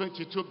 11, verse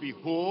 22,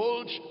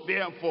 behold,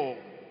 therefore,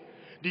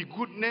 the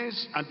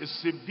goodness and the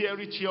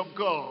severity of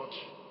God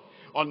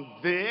on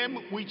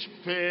them which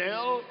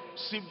fell,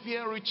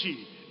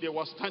 severity. They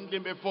were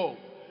standing before.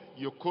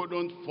 You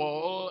couldn't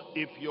fall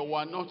if you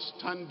were not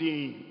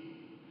standing.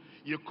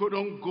 You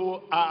couldn't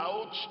go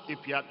out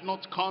if you had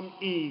not come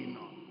in.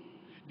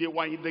 They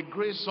were in the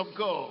grace of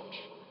God.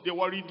 They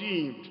were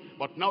redeemed,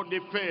 but now they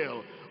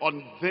fell.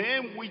 On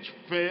them which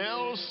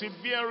fell,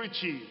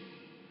 severity.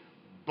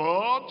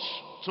 But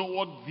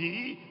toward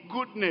thee,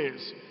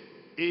 goodness,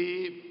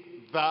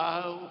 if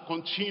thou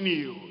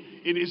continue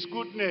in his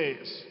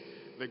goodness,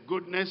 the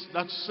goodness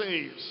that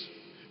saves,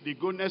 the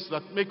goodness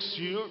that makes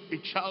you a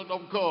child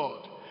of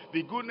God,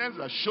 the goodness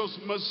that shows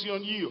mercy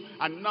on you,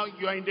 and now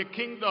you are in the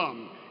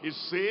kingdom. It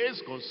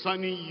says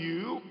concerning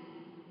you,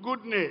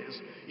 goodness,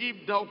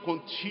 if thou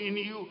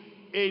continue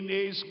in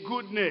his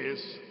goodness,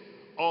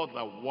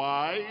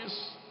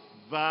 otherwise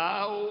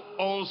thou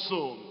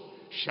also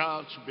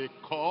shalt be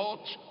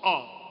caught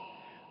up.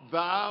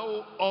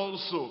 Thou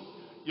also,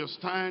 you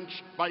stand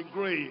by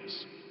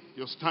grace,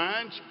 You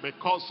stand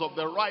because of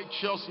the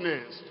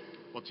righteousness.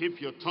 But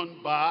if you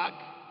turn back,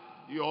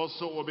 you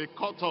also will be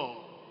cut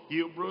off.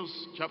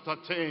 Hebrews chapter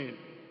 10.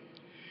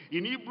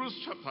 In Hebrews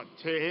chapter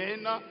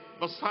 10,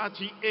 verse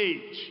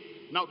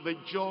 38, now the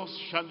just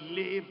shall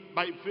live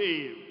by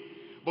faith.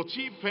 But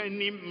if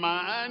any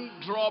man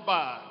draw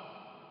back,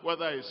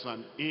 whether it's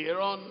an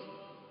Aaron,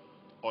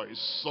 or a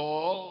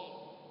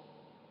Saul,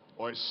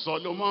 or a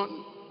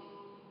Solomon,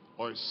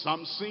 or a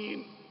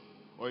Samson,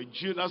 or a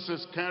Judas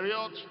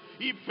Iscariot,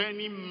 if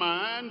any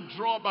man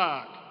draw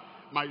back,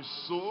 my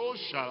soul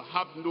shall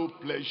have no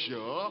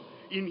pleasure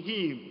in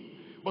him.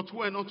 But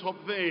we are not of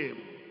them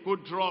who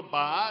draw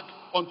back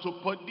unto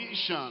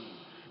perdition.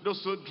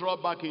 Those who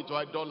draw back into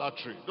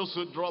idolatry, those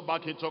who draw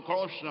back into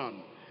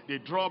corruption, they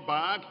draw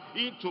back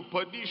into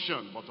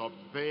perdition. But of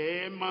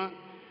them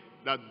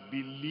that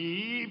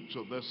believe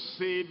to the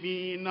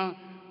saving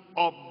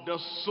of the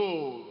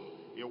soul.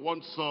 He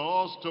wants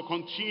us to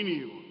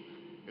continue.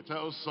 It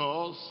tells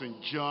us in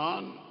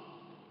John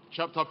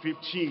chapter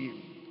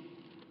 15.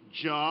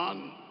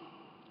 John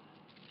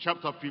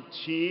chapter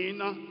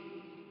 15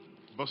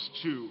 verse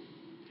 2.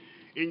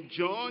 In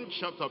John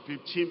chapter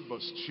 15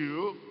 verse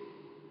 2,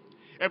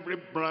 every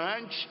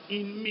branch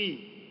in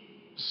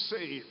me, say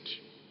it,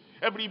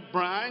 every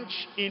branch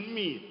in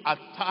me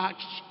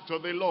attached to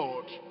the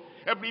Lord,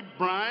 every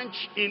branch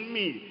in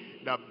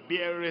me that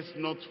beareth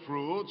not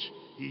fruit,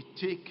 he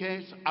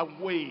taketh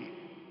away.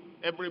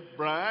 Every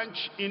branch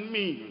in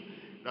me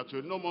that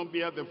will no more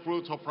bear the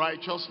fruit of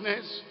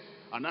righteousness,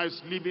 and now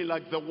is living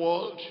like the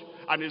world,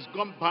 and is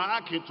gone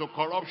back into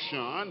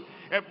corruption,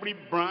 every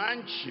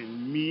branch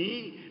in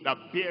me that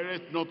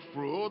beareth not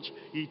fruit,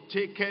 he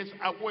taketh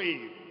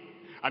away.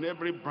 And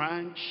every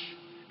branch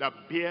that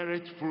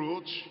beareth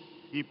fruit,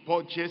 he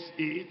purges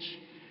it,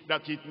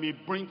 that it may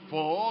bring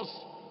forth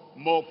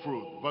more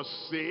fruit.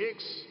 Verse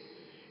 6,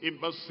 in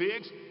verse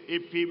 6,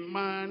 if a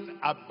man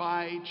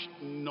abide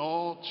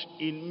not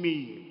in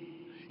me,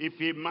 if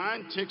a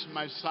man takes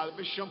my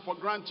salvation for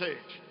granted,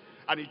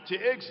 and he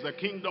takes the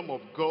kingdom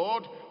of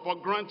God for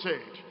granted,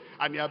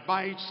 and he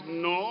abides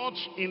not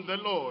in the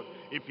Lord,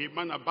 if a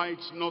man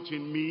abides not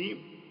in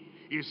me,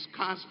 he is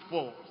cast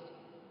forth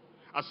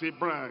as a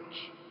branch,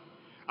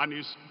 and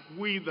is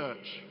withered,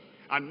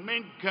 and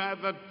men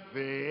gather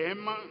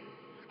them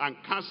and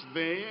cast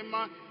them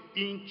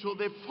into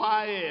the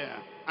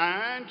fire,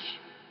 and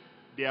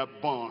they are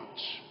burnt.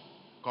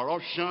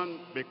 Corruption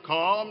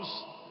becomes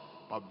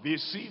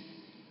pervasive.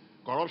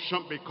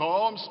 Corruption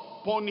becomes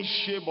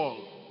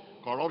punishable.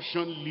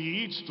 Corruption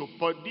leads to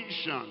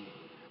perdition.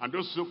 And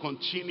those who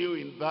continue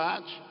in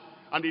that,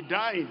 and they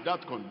die in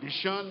that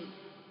condition,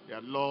 they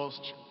are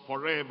lost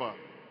forever.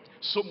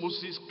 So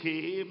Moses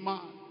came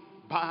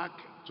back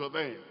to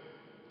them.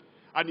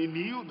 And he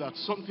knew that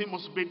something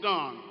must be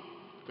done,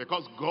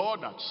 because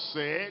God had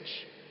said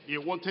he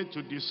wanted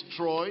to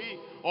destroy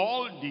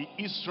all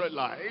the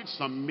Israelites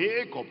and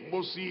make of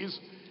Moses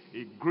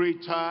a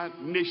greater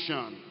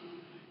nation.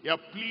 He had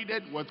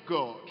pleaded with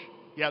God.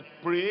 He had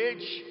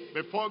prayed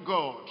before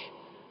God.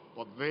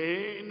 But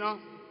then,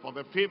 for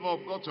the favor of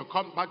God to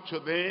come back to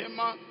them,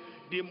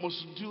 they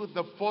must do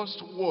the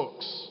first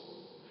works.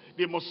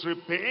 They must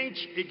repent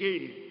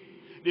again.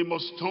 They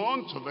must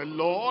turn to the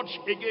Lord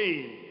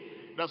again.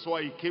 That's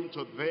why he came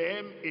to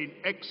them in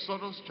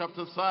Exodus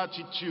chapter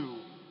 32,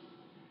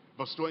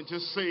 verse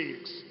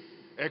 26.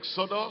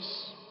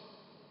 Exodus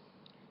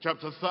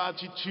chapter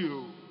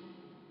 32,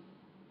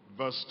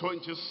 verse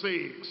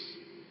 26.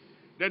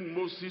 Then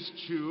Moses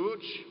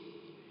stood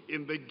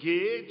in the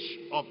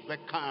gate of the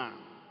camp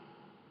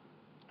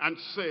and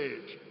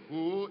said,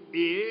 who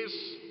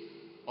is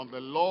on the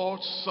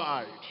Lord's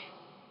side?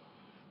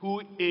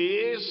 Who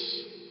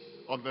is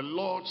on the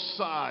Lord's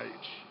side?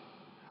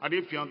 And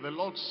if you're on the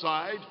Lord's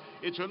side,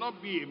 it will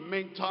not be a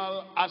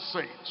mental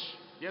asset.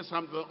 Yes,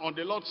 I'm on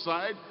the Lord's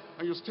side,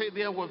 and you stay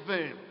there with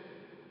them.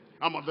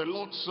 I'm on the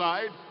Lord's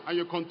side, and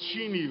you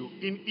continue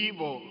in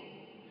evil.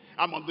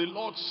 I'm on the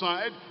Lord's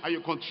side, and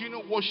you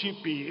continue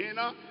worshiping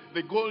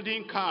the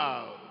golden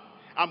calf.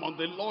 I'm on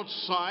the Lord's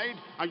side,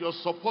 and you're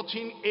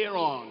supporting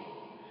Aaron.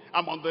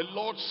 I'm on the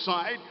Lord's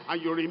side,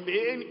 and you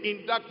remain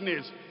in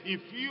darkness.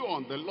 If you're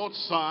on the Lord's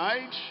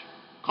side,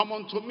 come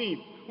unto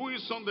me. Who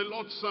is on the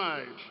Lord's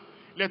side?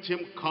 Let him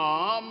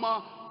come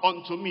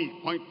unto me.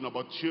 Point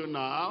number 2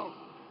 now.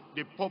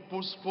 The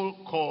purposeful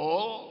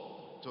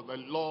call to the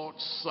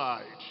Lord's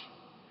side.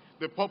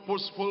 The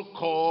purposeful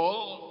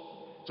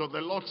call to the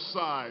Lord's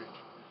side.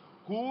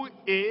 Who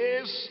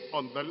is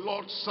on the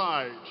Lord's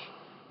side?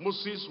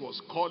 Moses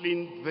was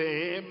calling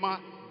them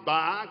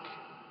back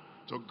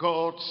to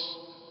God's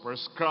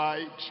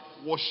prescribed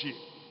worship.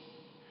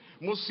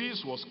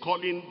 Moses was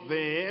calling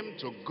them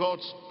to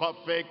God's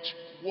perfect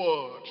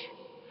word.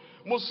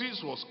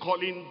 Moses was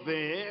calling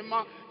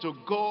them to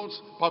God's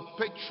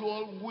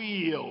perpetual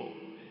will.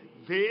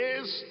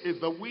 This is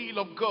the will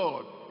of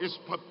God. It's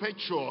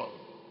perpetual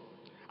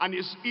and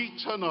it's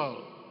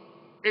eternal.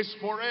 It's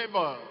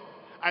forever.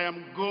 I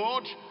am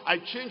God, I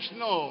change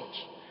not.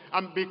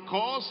 And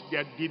because they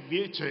are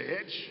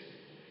deviated,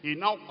 He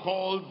now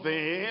called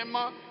them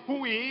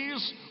who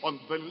is on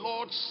the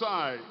Lord's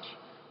side.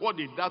 What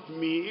did that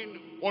mean?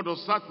 What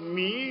does that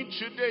mean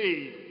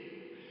today?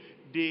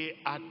 They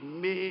had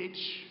made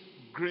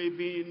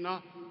graven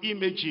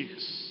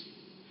images.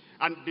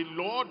 And the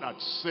Lord had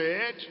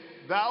said,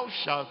 thou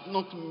shalt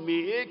not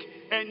make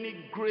any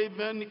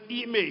graven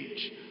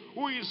image.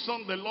 Who is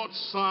on the Lord's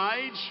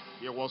side?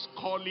 He was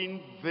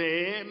calling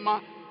them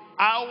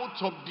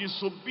out of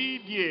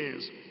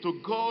disobedience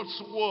to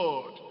God's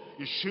word.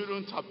 You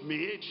shouldn't have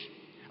made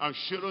and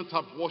shouldn't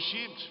have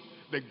worshipped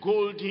the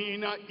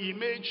golden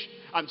image.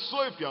 And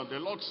so if you're on the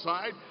Lord's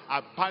side,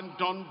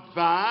 abandon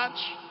that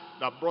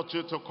brought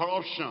you to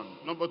corruption.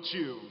 Number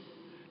two,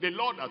 the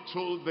Lord had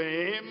told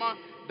them,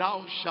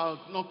 thou shalt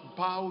not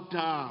bow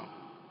down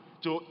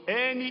to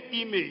any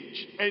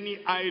image, any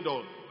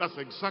idol. That's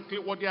exactly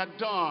what they had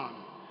done.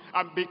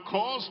 And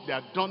because they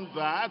had done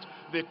that,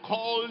 the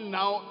call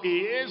now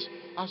is,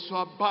 as you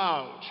are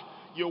bowed,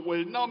 you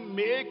will not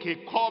make a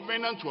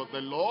covenant with the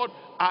Lord.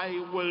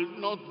 I will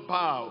not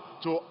bow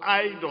to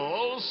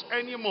idols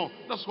anymore.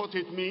 That's what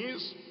it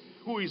means.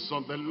 Who is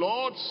on the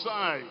Lord's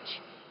side?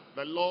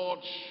 The Lord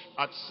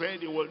had said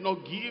he will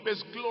not give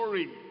his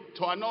glory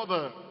to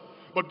another.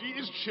 But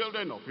these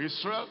children of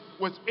Israel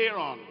with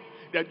Aaron,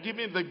 they're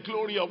giving the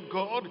glory of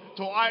God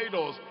to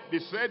idols. They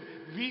said,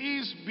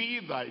 these be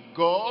thy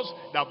gods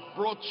that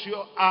brought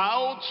you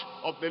out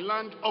of the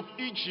land of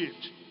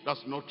Egypt.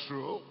 That's not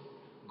true.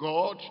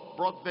 God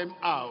brought them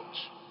out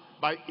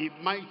by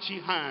a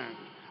mighty hand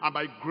and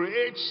by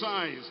great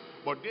signs.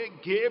 But they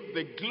gave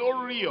the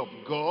glory of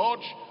God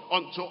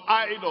unto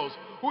idols.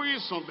 Who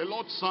is on the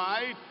Lord's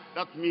side?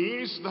 That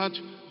means that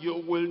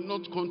you will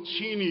not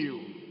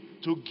continue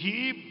to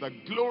give the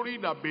glory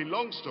that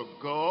belongs to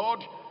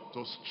God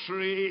to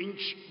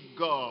strange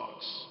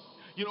gods.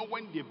 You know,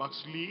 when they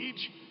backslid,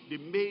 they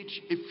made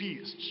a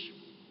feast,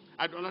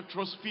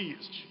 idolatrous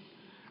feast.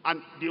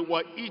 And they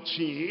were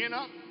eating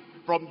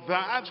from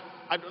that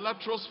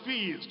idolatrous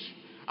feast.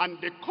 And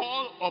the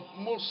call of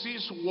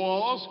Moses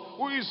was,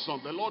 who is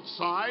on the Lord's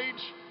side?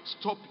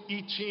 Stop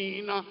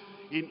eating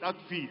in that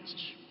feast.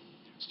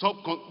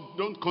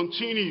 Don't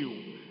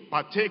continue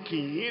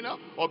partaking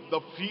of the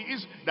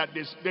feast that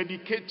is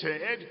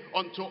dedicated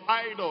unto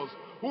idols.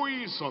 Who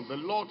is on the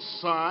Lord's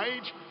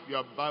side? You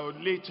have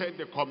violated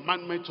the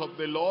commandment of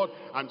the Lord,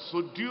 and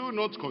so do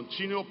not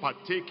continue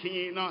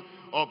partaking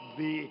of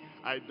the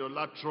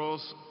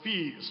idolatrous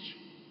feast.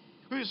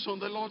 Who is on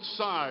the Lord's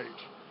side?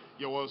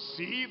 You will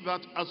see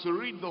that as you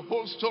read the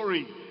whole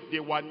story, they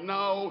were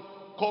now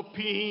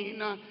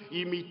copying,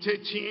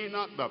 imitating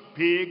the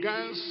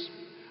pagans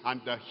and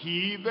the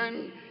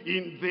heathen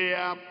in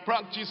their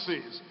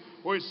practices.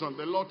 Who is on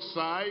the Lord's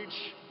side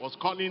was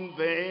calling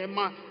them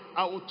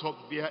out of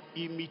their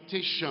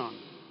imitation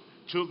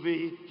to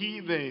the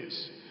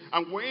heathens.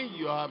 And when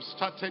you have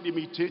started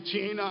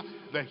imitating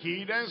the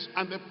heathens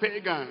and the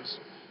pagans,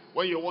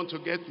 when you want to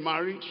get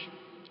married,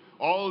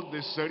 all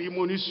the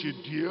ceremonies you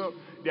do,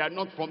 they are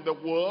not from the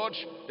word,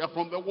 they are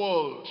from the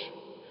world.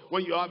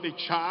 When you have a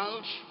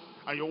child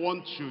and you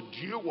want to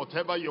do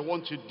whatever you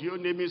want to do,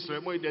 naming,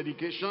 ceremony,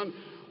 dedication,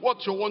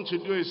 what you want to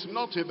do is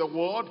not in the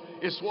word,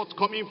 it's what's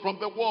coming from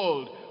the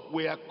world.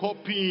 We are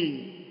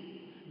copying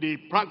the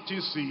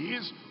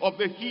practices of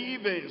the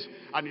heathens.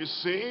 And he's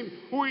saying,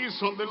 who is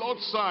on the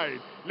Lord's side?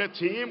 Let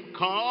him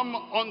come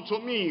unto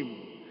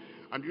me.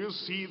 And you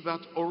see that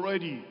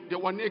already they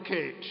were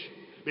naked,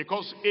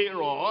 because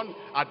Aaron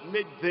had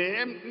made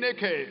them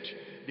naked.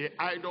 The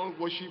idol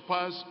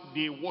worshippers,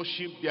 they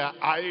worship their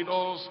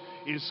idols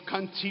in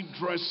scanty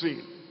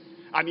dressing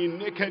and in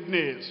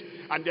nakedness.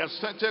 And they have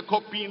started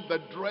copying the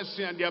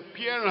dressing and the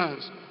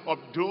appearance of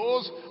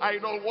those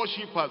idol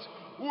worshippers.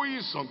 Who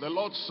is on the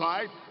Lord's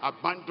side?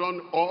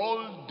 Abandon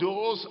all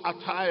those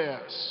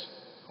attires,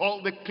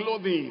 all the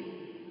clothing,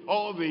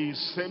 all the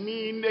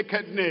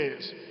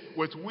semi-nakedness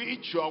with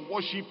which you are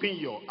worshiping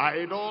your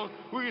idol.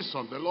 Who is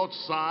on the Lord's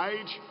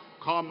side?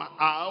 Come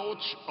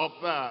out of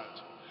that.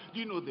 Do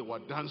you know they were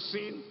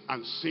dancing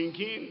and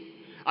singing?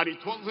 And it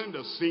wasn't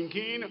the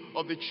singing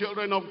of the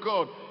children of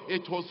God.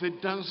 It was the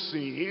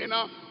dancing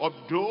of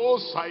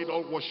those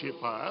idol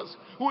worshippers.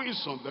 Who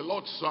is on the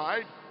Lord's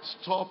side?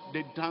 Stop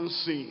the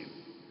dancing.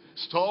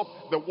 Stop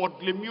the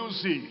worldly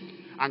music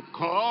and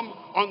come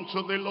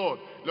unto the Lord.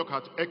 Look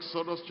at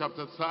Exodus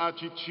chapter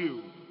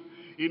 32.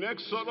 In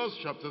Exodus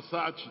chapter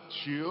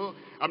 32,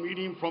 I'm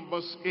reading from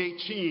verse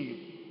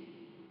 18.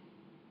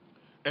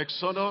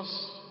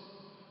 Exodus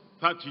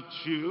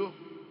 32,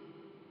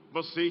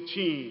 verse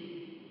 18.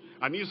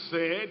 And he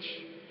said,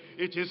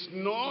 it is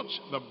not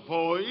the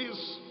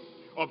voice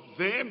of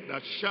them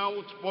that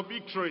shout for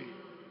victory,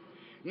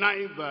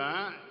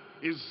 neither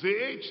is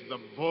it the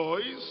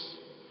voice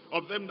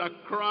of them that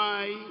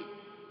cry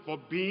for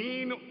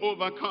being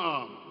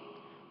overcome,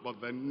 but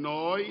the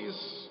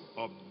noise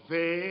of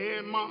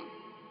them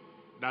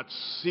that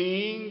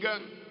sing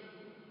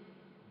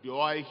do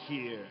I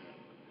hear.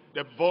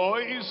 The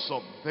voice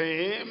of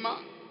them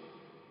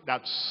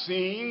that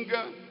sing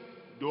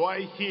do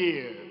I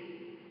hear.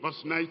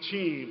 Verse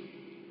 19,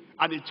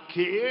 And it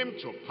came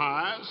to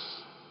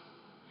pass,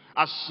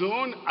 as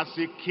soon as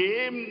he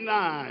came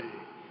nigh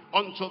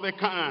unto the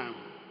camp,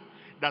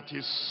 that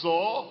he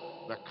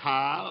saw the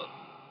calf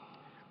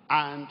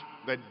and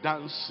the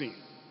dancing.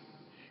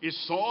 He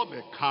saw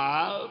the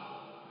calf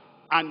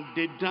and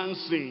the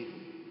dancing.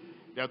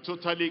 They are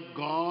totally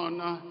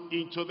gone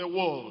into the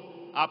world.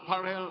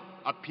 Apparel,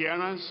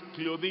 appearance,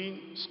 clothing,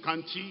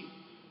 scanty,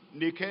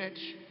 naked,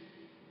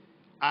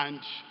 and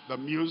the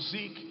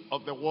music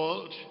of the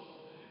world,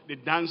 the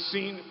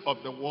dancing of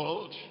the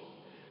world,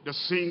 the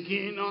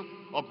singing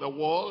of the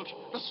world.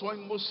 That's why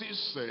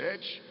Moses said,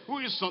 who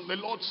is on the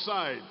Lord's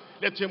side?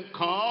 Let him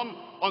come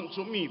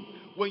unto me.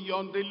 When you're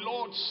on the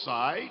Lord's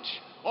side,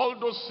 all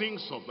those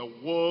things of the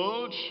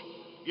world,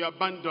 you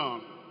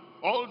abandon.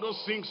 All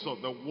those things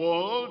of the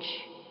world,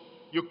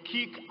 you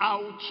kick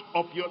out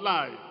of your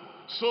life,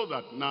 so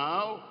that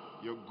now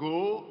you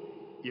go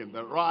in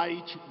the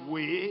right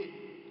way,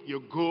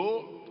 you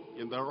go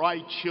in the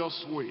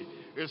righteous way.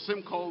 A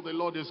same call the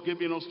Lord is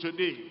giving us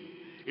today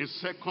in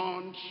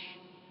 2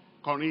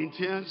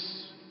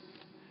 Corinthians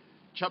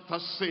chapter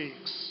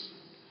 6.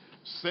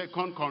 2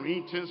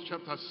 Corinthians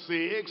chapter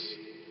 6,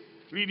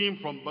 reading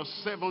from verse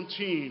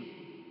 17.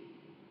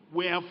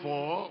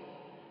 Wherefore,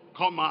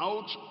 come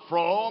out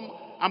from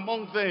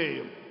among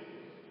them.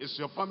 Is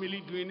your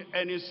family doing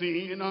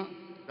anything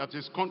that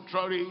is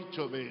contrary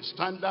to the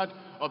standard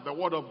of the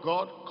word of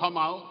God? Come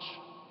out.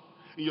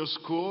 In your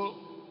school,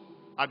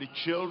 are the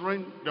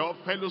children, the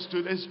fellow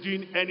students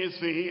doing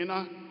anything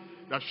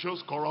that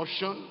shows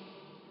corruption,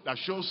 that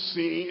shows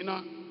sin,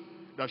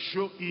 that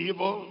shows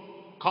evil?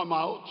 Come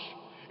out.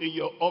 In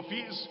your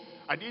office,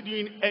 are they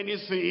doing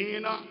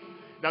anything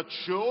that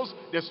shows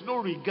there's no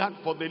regard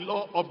for the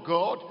law of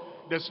God,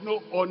 there's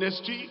no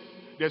honesty,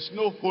 there's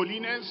no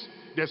holiness,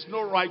 there's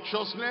no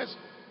righteousness?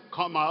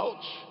 Come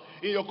out.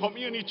 In your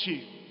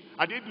community,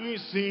 are they doing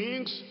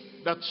things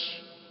that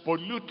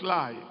pollute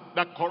life,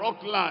 that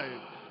corrupt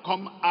life?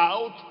 Come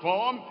out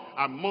from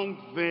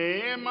among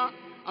them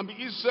and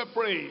be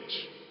separate,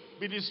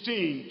 be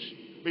distinct,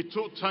 be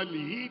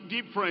totally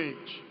different,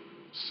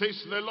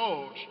 says the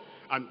Lord,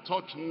 and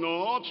touch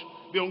not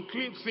the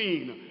unclean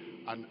thing,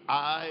 and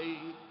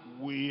I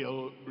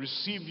will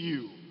receive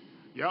you.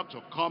 You have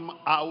to come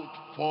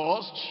out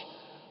first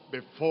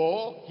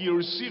before he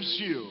receives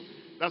you.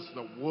 That's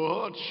the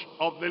word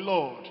of the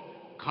Lord.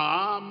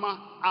 Come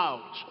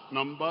out.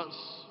 Numbers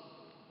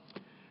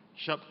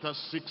chapter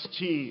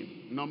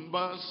 16.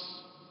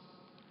 Numbers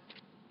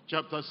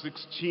chapter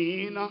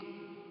 16.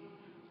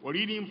 We're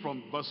reading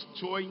from verse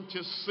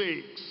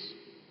 26.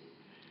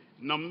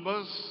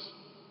 Numbers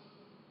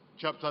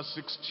chapter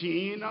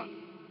 16,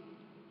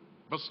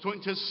 verse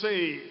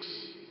 26.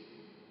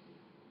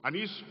 And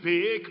he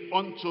spake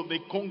unto the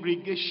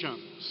congregation,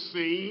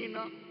 saying,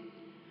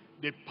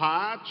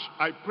 Depart,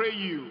 I pray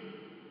you,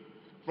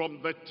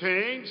 from the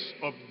tents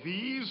of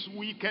these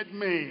wicked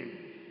men.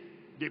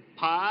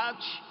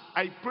 Depart,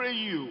 I pray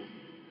you,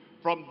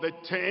 from the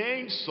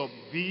tents of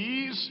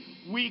these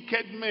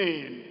wicked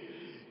men.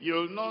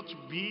 You'll not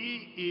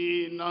be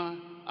in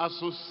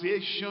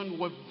association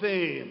with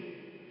them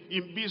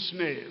in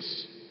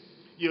business.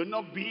 You'll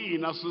not be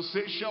in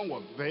association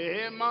with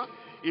them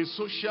in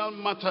social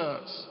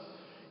matters.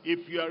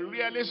 If you are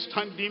really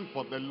standing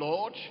for the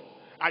Lord,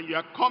 and you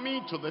are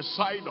coming to the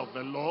side of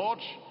the Lord,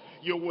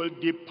 you will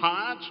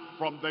depart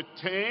from the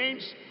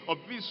tents of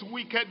these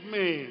wicked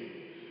men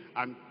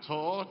and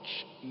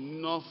touch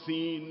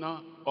nothing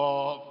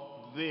of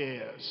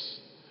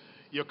theirs.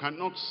 You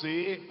cannot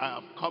say, I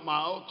have come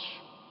out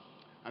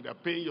and they're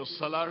paying your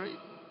salary.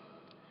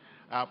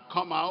 I have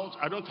come out,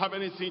 I don't have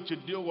anything to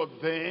do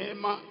with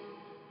them.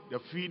 They're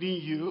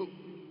feeding you.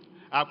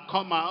 I've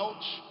come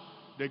out,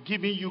 they're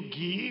giving you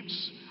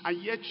gifts,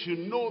 and yet you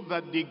know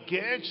that they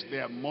get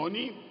their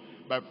money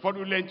by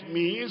fraudulent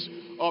means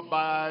or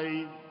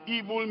by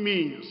evil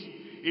means.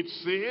 It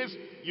says,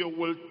 you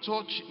will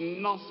touch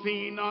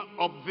nothing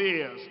of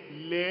theirs,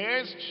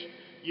 lest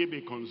ye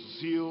be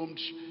consumed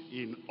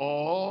in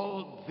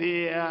all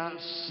their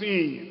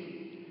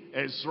sin.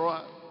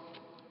 Ezra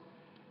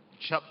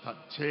chapter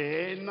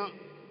 10,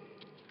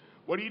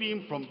 we're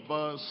reading from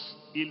verse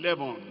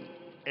 11.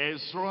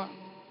 Ezra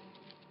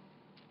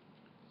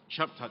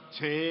chapter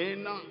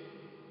 10,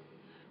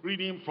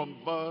 reading from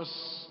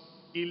verse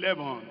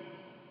 11.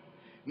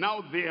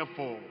 Now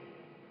therefore,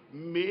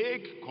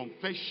 make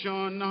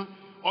confession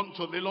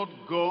unto the Lord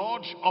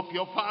God of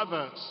your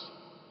fathers,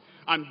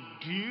 and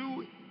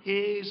do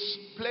his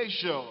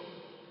pleasure.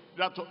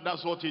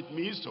 That's what it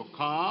means to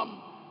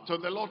come to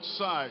the Lord's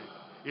side.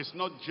 It's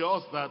not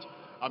just that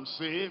I'm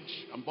saved,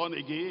 I'm born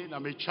again,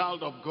 I'm a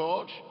child of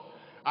God,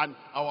 and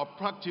our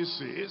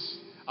practices,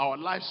 our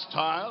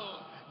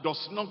lifestyle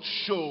does not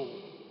show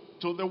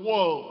to the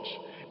world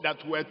that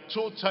we're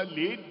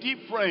totally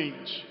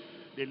different.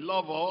 They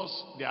love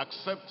us, they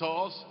accept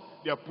us,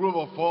 they approve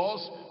of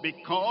us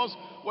because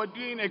we're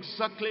doing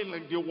exactly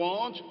like they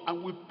want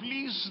and we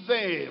please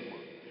them.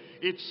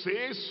 It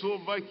says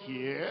over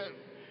here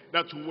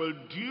that we will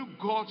do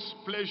God's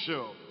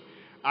pleasure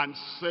and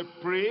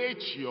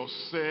separate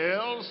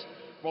yourselves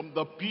from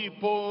the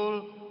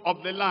people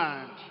of the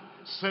land.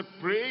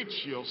 Separate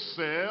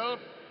yourself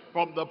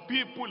from the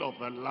people of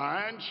the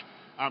land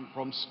and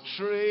from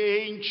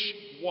strange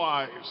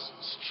wives.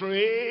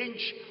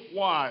 Strange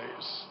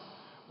wives.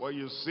 Well,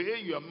 you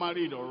say you are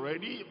married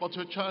already, but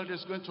your child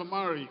is going to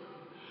marry.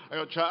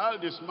 Your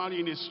child is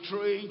marrying a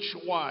strange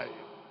wife,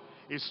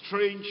 a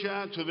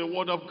stranger to the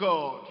word of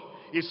God,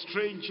 a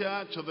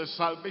stranger to the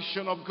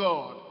salvation of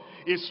God,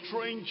 a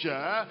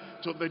stranger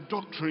to the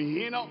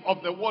doctrine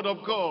of the word of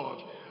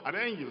God. And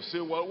then you say,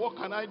 well, what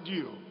can I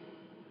do?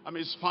 I'm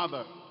his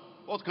father.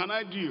 What can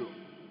I do?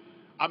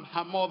 I'm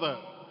her mother.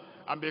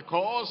 And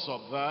because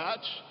of that,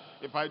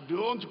 if I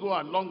don't go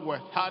along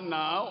with her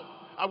now,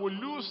 I will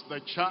lose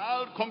the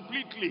child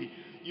completely.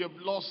 You've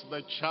lost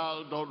the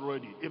child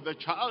already. If the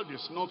child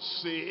is not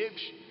saved,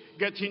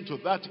 getting to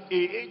that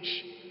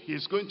age,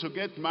 he's going to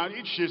get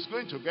married, she's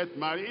going to get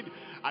married,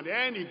 and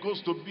then he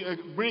goes to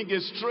bring a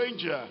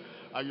stranger.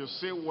 And you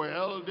say,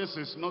 well, this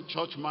is not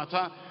church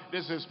matter,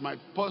 this is my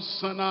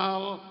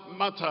personal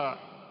matter.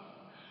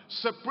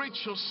 Separate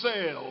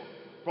yourself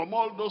from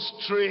all those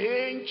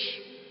strange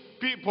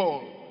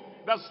people.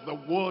 That's the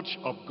word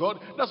of God.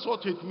 That's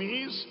what it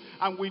means.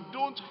 And we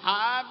don't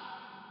have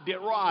the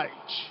right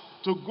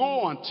to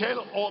go and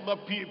tell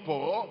other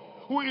people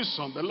who is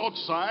on the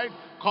Lord's side,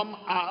 come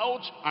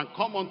out and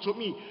come unto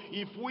me.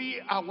 If we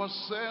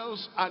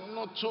ourselves are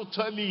not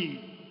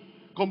totally,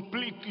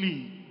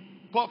 completely,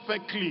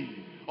 perfectly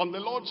on the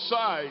Lord's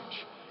side,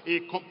 a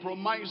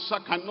compromiser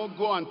cannot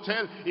go and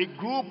tell a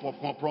group of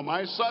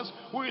compromisers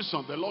who is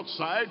on the Lord's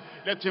side,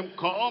 let him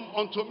come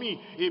unto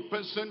me. A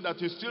person that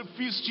is still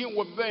feasting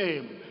with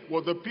them,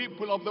 with the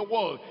people of the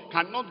world,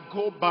 cannot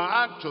go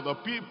back to the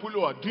people who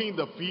are doing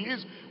the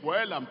feast.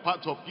 Well, I'm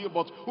part of you,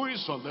 but who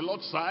is on the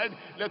Lord's side,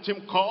 let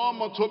him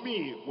come unto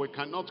me. We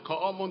cannot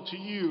come unto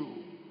you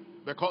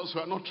because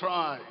we are not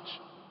tried.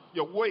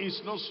 Your way is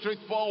not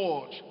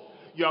straightforward.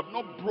 You have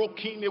not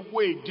broken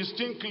away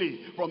distinctly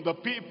from the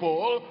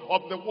people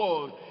of the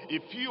world.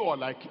 If you are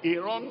like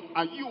Aaron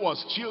and you are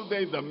still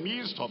there in the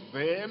midst of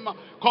them,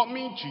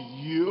 coming to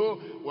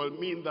you will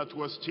mean that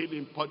we're still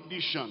in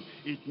perdition.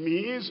 It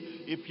means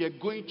if you're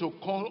going to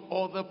call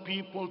other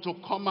people to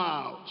come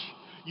out,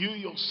 you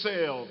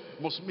yourself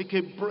must make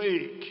a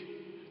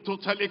break,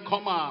 totally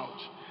come out.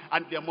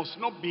 And there must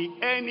not be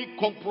any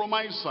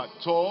compromise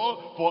at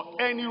all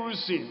for any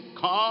reason.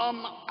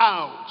 Come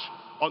out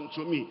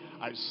unto me.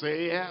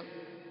 Isaiah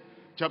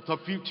chapter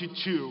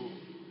 52.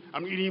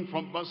 I'm reading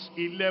from verse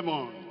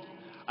 11.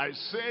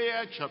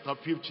 Isaiah chapter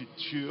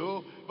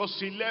 52,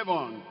 verse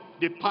 11.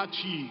 Depart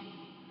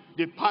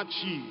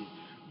ye,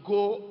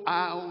 go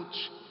out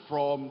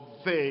from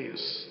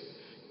this.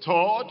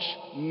 Touch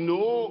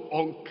no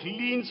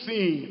unclean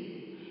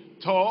thing.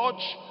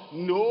 Touch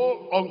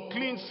no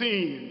unclean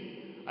thing.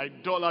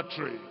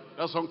 Idolatry,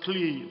 that's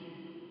unclean.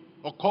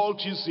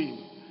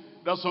 Occultism,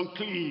 that's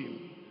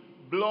unclean.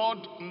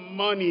 Blood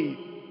money,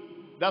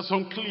 that's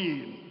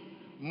unclean.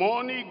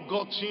 Money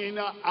gotten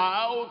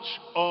out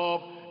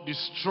of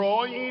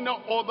destroying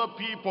other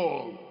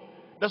people,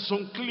 that's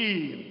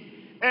unclean.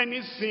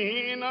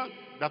 Anything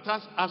that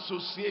has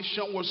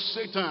association with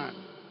Satan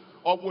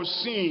or with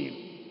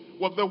sin,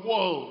 with the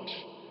world,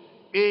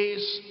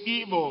 is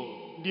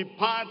evil.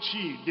 Depart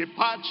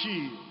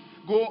ye,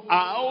 go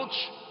out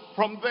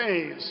from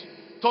thence.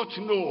 Touch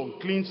no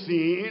unclean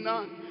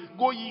thing.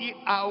 Go ye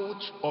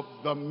out of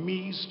the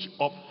midst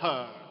of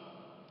her.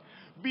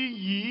 Be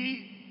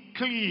ye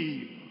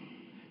clean,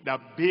 that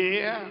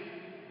bear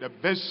the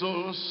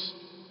vessels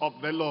of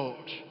the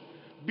Lord.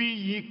 Be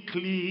ye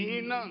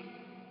clean,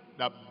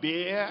 that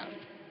bear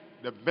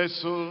the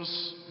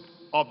vessels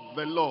of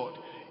the Lord.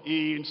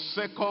 In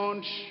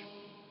 2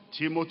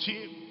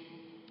 Timothy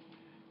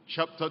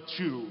chapter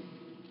 2.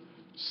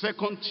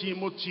 2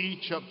 Timothy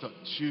chapter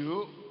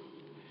 2.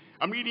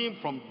 I'm reading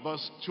from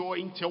verse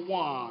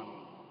 21.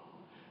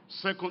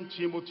 2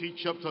 Timothy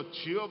chapter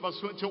 2, verse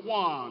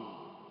 21.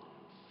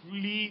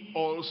 Flee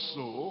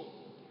also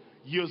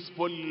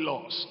youthful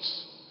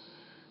lusts.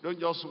 Don't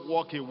just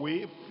walk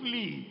away,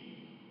 flee.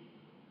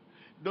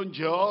 Don't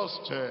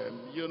just,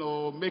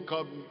 make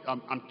up,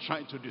 I'm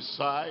trying to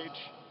decide.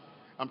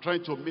 I'm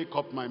trying to make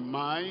up my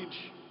mind.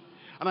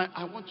 And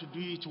I want to do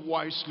it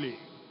wisely.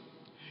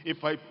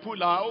 If I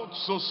pull out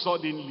so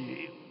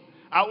suddenly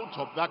out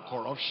of that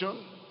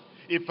corruption,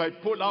 if I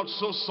pull out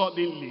so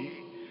suddenly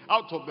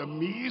out of the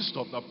midst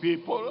of the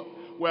people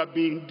who have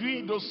been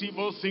doing those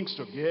evil things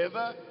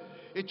together,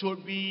 it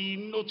will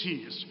be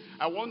noticed.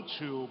 I want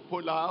to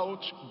pull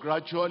out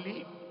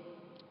gradually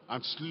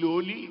and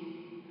slowly,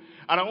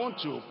 and I want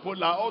to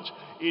pull out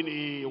in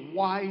a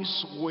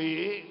wise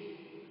way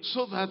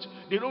so that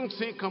they don't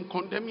think I'm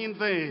condemning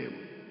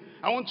them.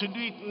 I want to do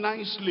it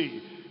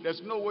nicely.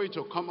 There's no way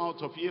to come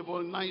out of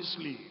evil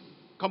nicely.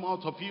 Come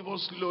out of evil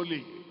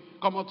slowly.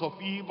 Come out of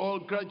evil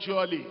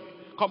gradually.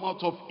 Come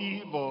out of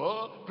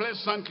evil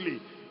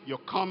pleasantly. You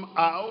come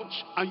out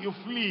and you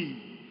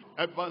flee.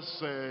 At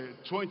verse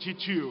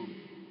 22.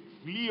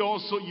 Flee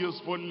also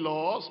useful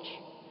lust,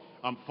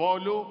 and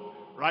follow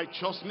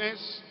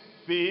righteousness,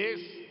 faith,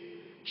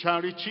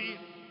 charity,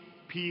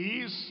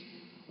 peace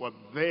with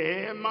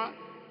them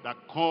that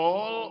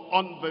call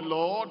on the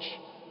Lord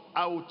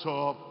out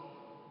of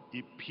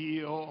a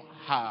pure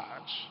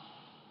heart.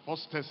 1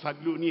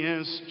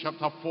 Thessalonians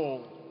chapter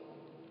 4.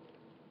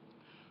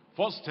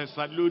 1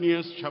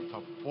 Thessalonians chapter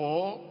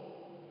 4.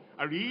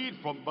 I read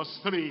from verse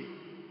 3.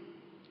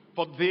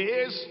 For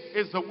this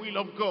is the will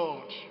of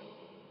God,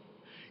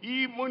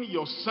 even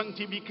your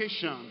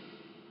sanctification,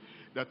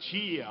 that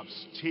ye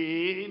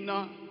abstain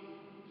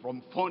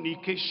from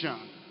fornication.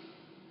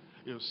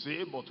 You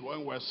say, but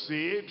when we're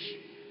saved,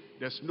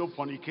 there's no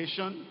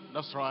fornication.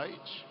 That's right.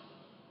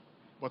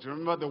 But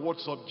remember the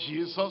words of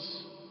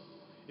Jesus.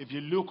 If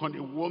you look on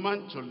a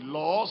woman to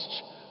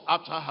lust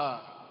after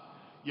her,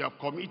 you have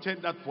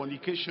committed that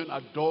fornication,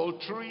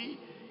 adultery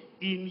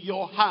in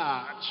your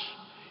heart.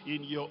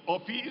 In your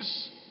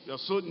office, you're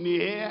so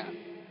near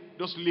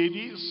those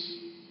ladies,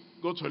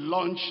 go to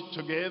lunch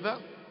together,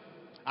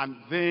 and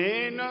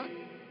then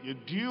you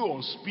do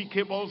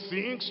unspeakable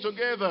things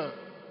together.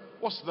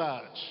 What's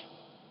that?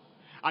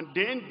 And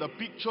then the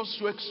pictures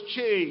you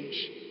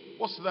exchange.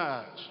 What's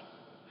that?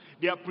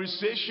 The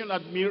appreciation,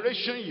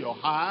 admiration you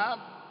have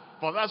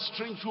for that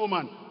strange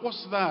woman.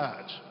 What's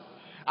that?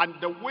 And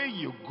the way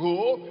you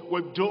go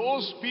with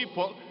those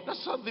people,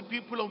 that's how the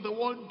people of the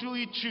world do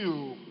it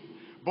too.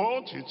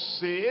 But it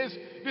says,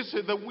 this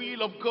is the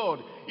will of God,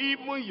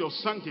 even your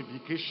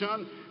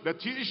sanctification,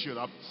 that you should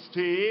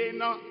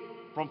abstain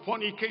from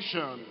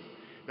fornication,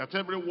 that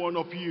every one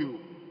of you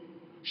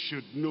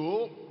should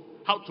know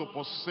how to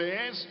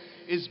possess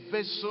his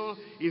vessel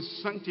in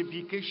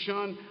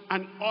sanctification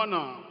and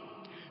honor,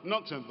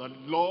 not in the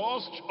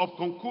lust of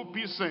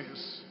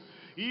concupiscence,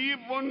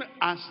 even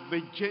as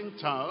the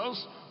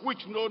Gentiles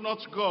which know not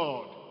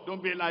God.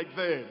 Don't be like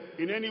them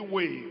in any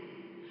way,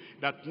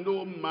 that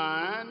no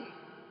man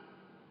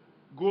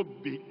go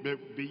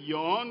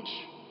beyond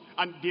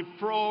and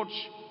defraud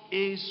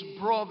his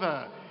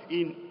brother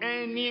in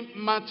any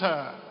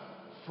matter.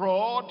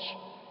 Fraud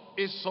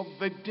is of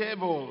the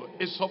devil,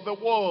 is of the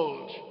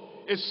world,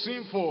 is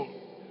sinful.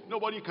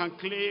 Nobody can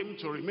claim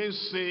to remain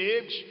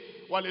saved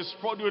while it's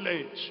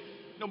fraudulent.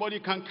 Nobody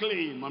can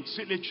claim, I'm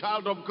still a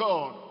child of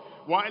God,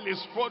 while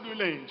it's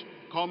fraudulent.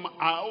 Come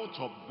out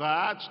of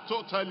that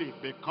totally,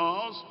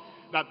 because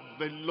that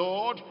the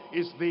Lord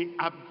is the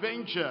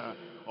avenger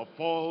of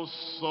all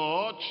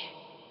such,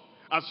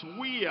 as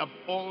we have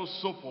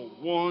also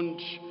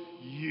forewarned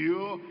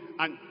you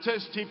and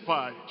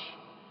testified.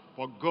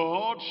 For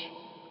God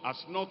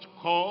has not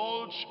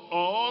called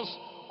us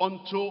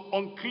unto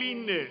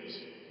uncleanness,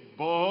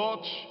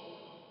 but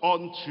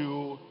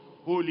unto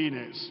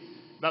holiness.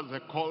 That's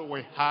the call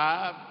we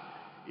have.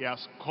 He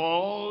has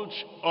called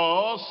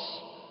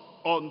us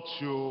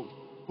unto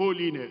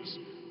holiness.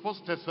 1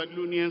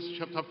 Thessalonians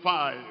chapter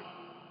 5,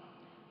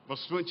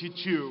 verse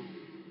 22.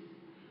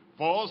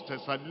 1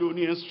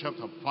 Thessalonians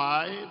chapter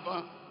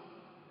 5,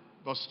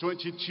 verse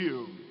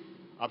 22.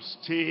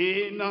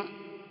 Abstain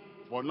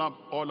from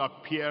all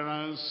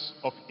appearance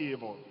of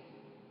evil.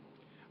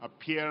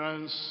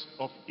 Appearance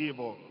of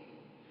evil.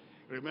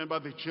 Remember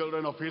the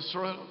children of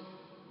Israel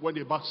when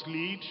they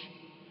backslid,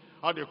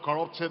 how they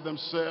corrupted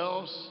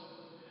themselves,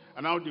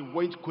 and how they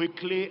went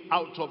quickly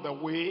out of the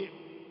way,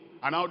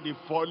 and how they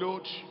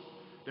followed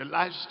the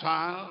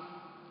lifestyle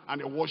and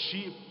the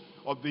worship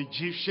of the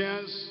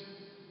Egyptians.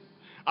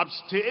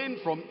 Abstain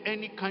from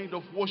any kind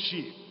of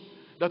worship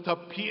that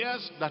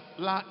appears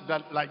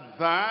like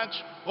that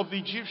of the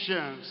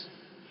Egyptians.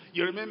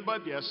 You remember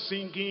they are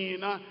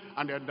singing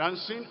and they're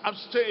dancing.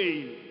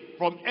 Abstain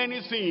from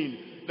anything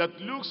that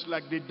looks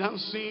like the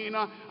dancing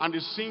and the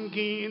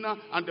singing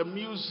and the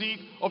music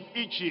of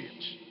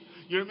Egypt.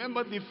 You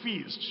remember the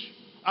feast.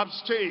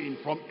 Abstain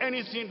from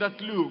anything that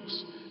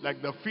looks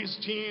like the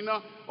feasting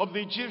of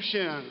the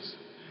Egyptians.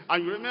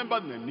 And you remember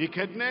the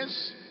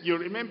nakedness. You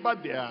remember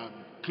their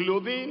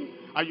clothing.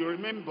 And you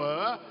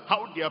remember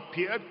how they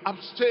appeared.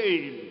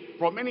 Abstain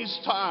from any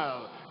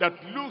style that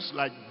looks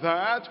like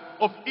that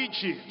of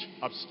Egypt.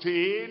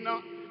 Abstain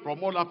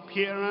from all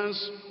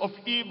appearance of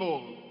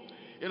evil.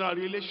 In our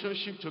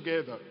relationship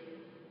together,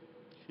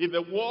 in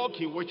the work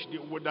in which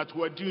that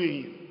we're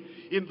doing,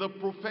 in the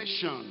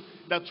profession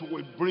that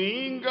we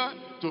bring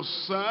to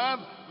serve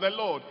the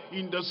Lord,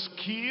 in the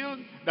skill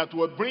that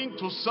we bring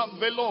to serve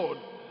the Lord,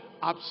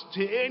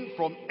 abstain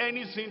from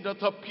anything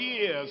that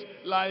appears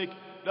like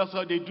that's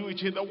how they do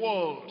it in the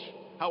world.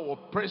 How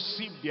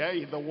oppressive they are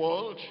in the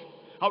world,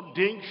 how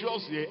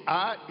dangerous they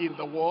are in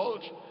the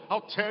world,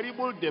 how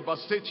terrible,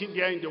 devastating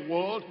they are in the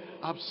world.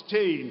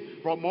 Abstain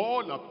from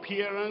all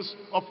appearance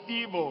of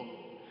evil.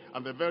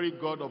 And the very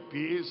God of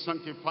peace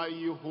sanctify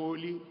you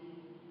wholly.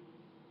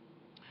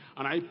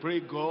 And I pray,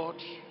 God,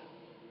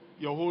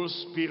 your whole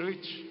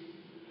spirit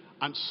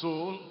and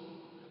soul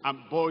and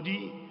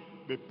body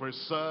be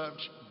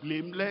preserved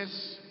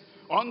blameless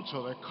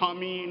unto the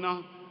coming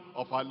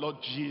of our Lord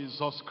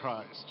Jesus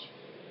Christ.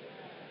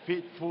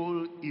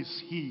 Faithful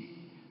is he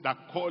that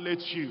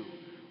calleth you,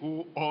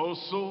 who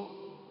also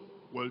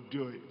will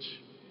do it.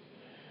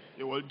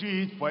 He will do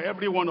it for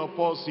every one of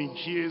us in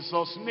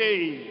Jesus'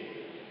 name.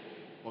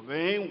 But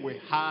then we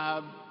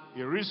have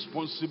a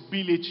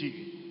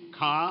responsibility.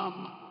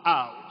 Come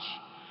out.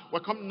 We're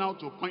coming now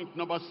to point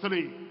number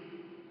 3.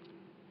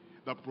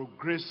 The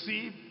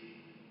progressive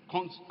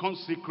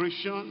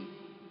consecration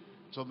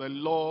to the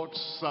Lord's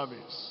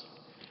service.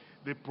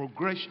 The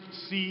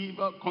progressive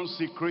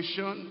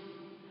consecration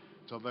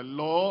to the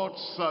Lord's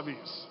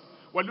service.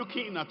 We're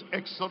looking at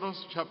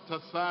Exodus chapter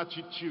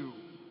 32.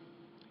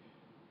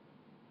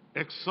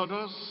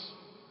 Exodus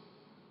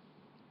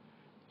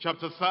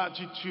chapter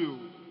 32,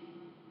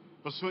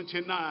 verse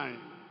 29.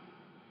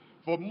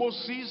 For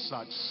Moses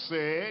had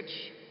said,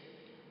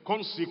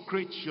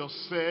 consecrate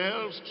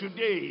yourselves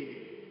today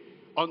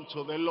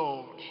unto the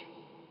Lord.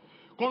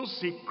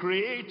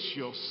 Consecrate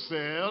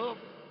yourself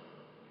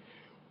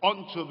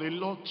unto the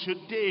Lord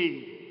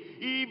today,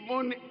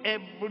 even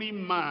every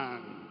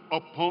man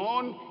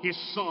upon his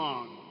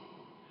son.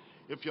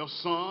 If your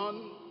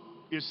son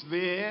is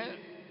there,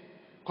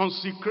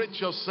 consecrate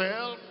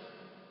yourself,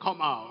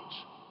 come out.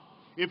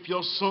 If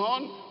your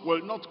son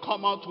will not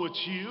come out with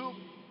you,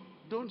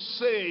 don't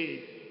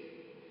say,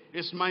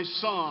 it's my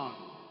son,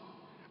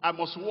 I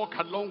must walk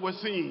along with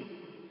him,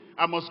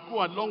 I must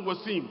go along with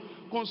him.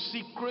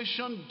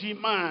 Consecration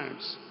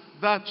demands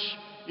that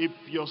if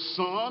your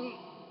son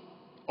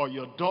or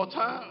your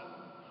daughter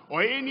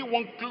or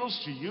anyone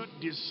close to you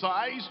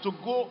decides to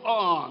go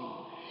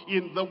on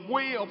in the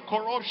way of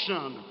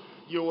corruption,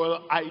 you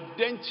will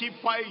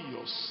identify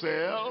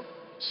yourself,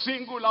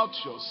 single out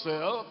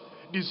yourself,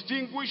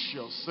 distinguish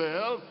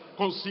yourself,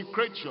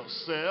 consecrate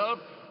yourself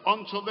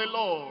unto the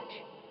Lord.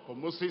 For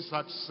Moses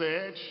had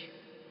said,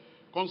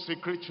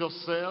 consecrate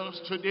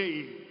yourselves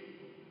today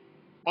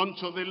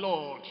unto the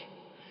Lord,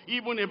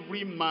 even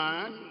every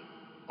man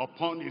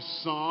upon his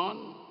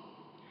son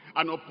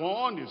and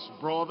upon his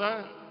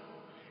brother,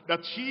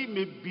 that he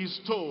may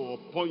bestow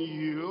upon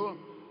you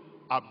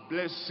a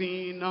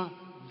blessing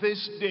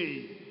this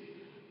day.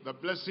 The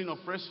blessing of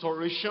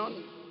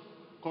restoration,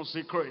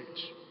 consecrate.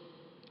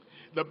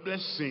 The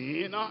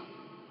blessing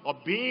of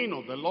being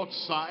on the Lord's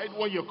side.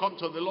 When you come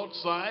to the Lord's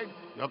side,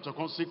 you have to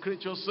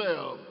consecrate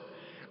yourself.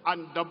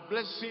 And the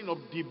blessing of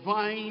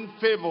divine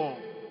favor,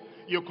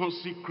 you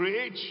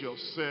consecrate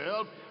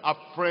yourself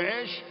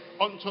afresh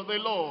unto the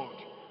Lord.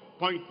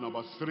 Point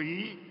number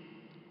 3,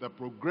 the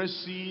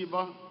progressive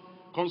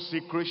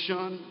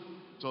consecration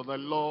to the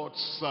Lord's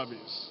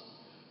service.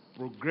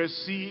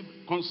 Progressive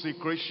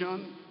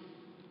consecration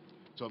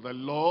to the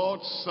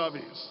Lord's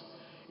service.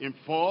 In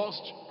 1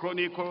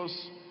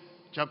 Chronicles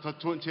chapter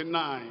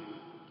 29.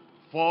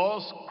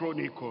 1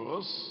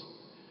 Chronicles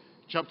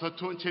chapter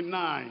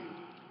 29.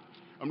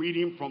 I'm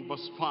reading from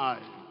verse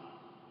 5.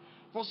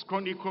 1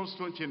 Chronicles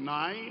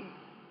 29,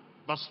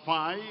 verse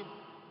 5.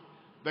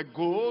 The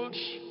gold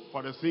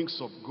for the things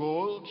of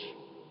gold,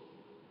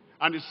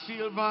 and the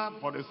silver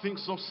for the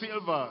things of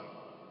silver,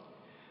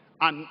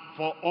 and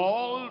for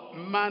all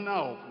manner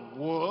of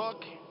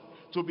work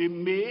to be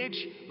made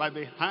by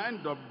the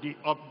hand of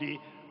the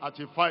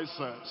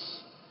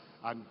artificers.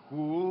 And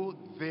who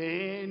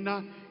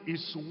then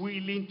is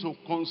willing to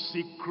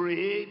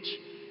consecrate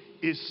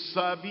his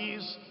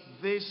service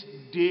this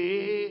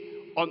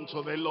day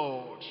unto the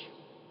Lord?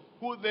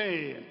 Who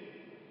then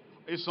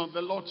is on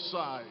the Lord's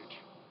side?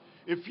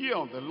 If you're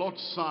on the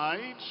Lord's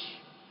side,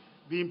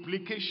 the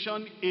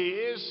implication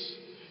is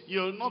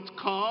you'll not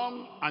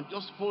come and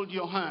just fold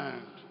your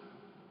hand.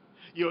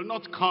 You'll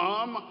not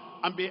come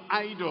and be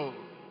idle.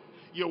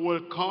 You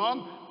will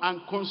come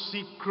and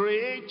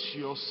consecrate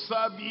your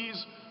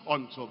service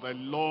unto the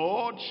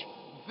Lord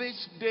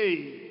this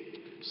day.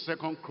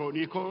 2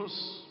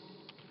 Chronicles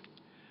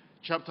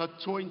chapter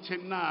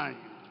 29.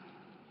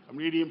 I'm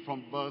reading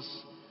from verse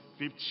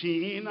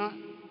 15.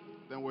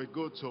 Then we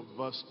go to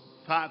verse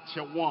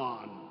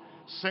 31.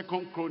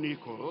 2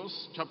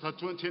 Chronicles chapter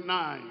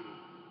 29.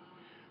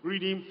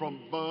 Reading from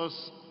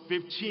verse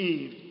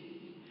 15.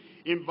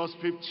 In verse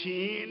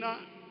 15,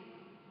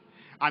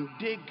 and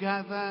they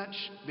gathered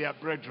their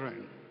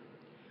brethren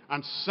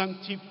and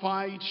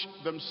sanctified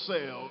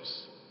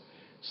themselves,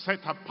 set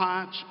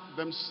apart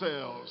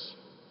themselves,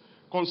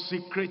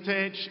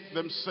 consecrated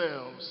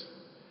themselves.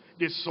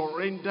 They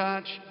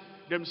surrendered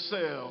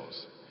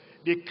themselves.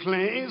 They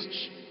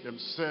cleansed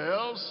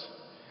themselves,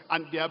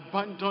 and they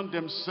abandoned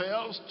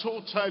themselves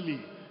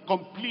totally,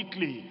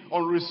 completely,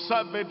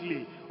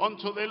 unreservedly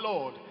unto the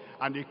Lord.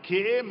 And they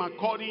came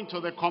according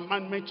to the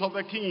commandment of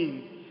the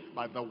king,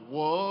 by the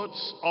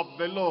words of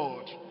the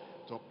Lord,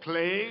 to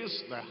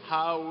cleanse the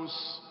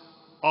house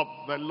of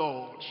the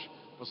Lord.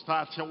 Verse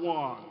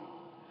 31.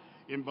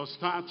 In verse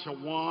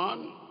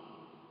 31,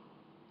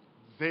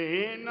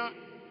 then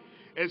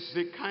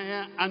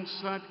Hezekiah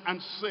answered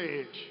and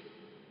said,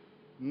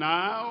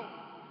 now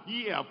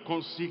ye have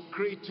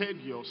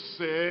consecrated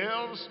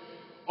yourselves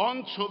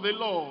unto the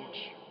Lord.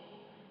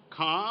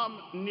 Come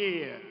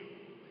near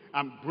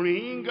and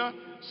bring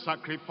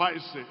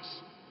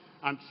sacrifices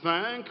and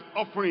thank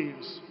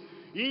offerings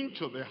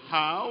into the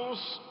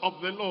house of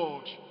the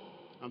Lord.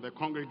 And the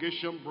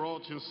congregation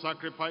brought in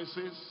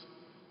sacrifices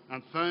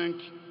and thank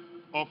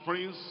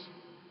offerings,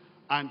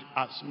 and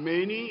as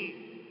many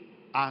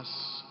as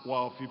were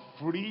of a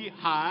free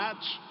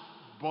heart,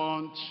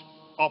 burnt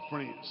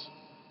offerings.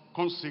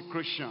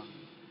 Consecration.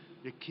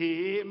 They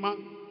came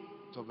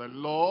to the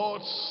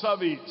Lord's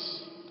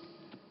service.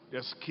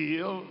 Their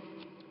skill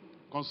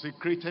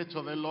consecrated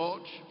to the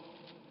Lord.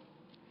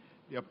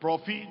 Their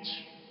profit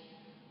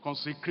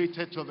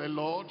consecrated to the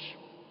Lord.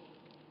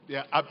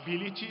 Their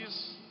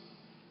abilities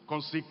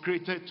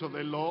consecrated to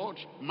the Lord.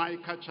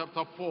 Micah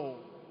chapter 4.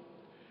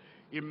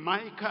 In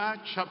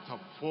Micah chapter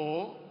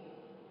 4,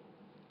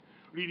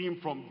 reading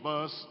from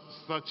verse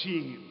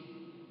 13.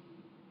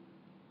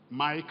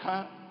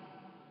 Micah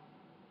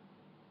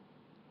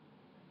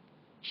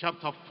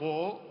chapter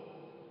 4,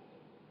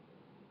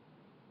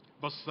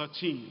 verse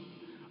 13.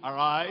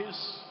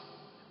 Arise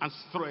and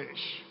stretch,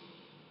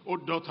 O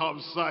daughter of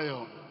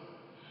Zion,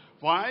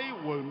 for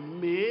I will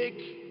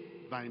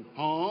make thine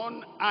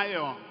horn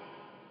iron,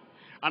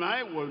 and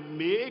I will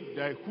make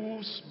thy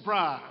hoofs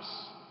brass,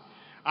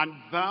 and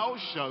thou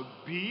shalt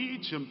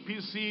beat in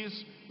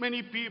pieces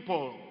many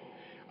people,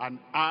 and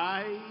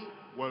I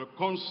will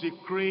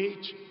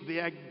consecrate thee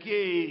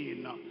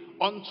again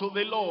unto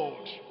the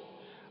Lord.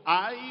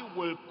 I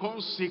will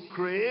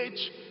consecrate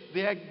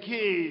thee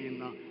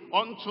again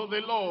unto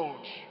the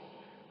Lord,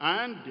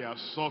 and their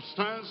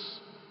substance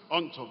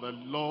unto the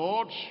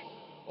Lord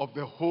of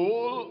the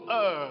whole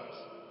earth.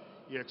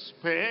 He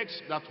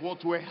expects that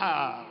what we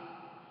have,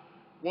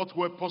 what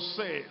we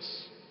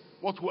possess,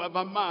 what we have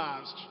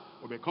amassed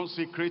will be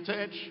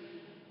consecrated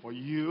for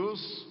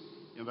use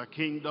in the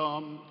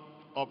kingdom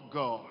of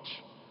God.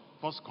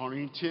 1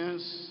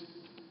 Corinthians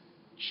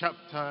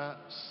chapter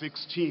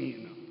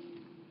 16,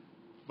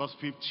 verse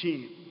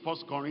 15. 1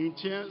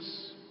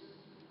 Corinthians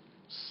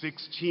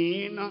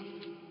 16,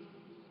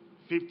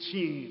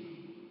 15.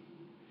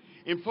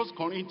 In 1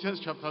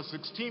 Corinthians chapter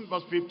 16,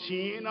 verse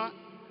 15,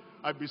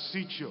 I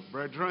beseech you,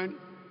 brethren,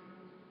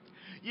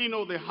 ye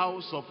know the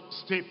house of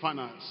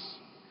Stephanas,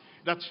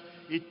 that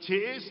it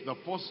is the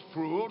first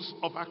fruits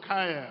of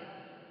Achaia,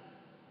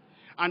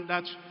 and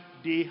that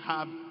they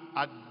have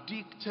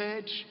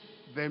addicted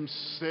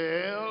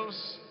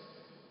themselves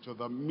to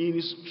the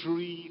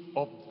ministry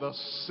of the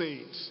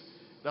saints.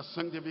 That's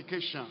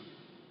sanctification.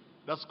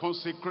 That's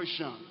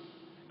consecration.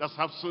 That's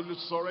absolute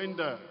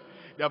surrender.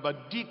 They have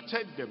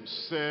addicted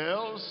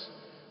themselves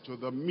to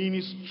the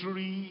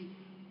ministry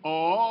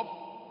of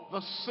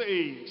the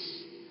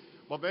saints.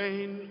 But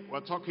then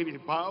we're talking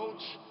about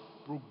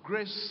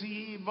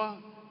progressive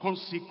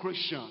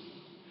consecration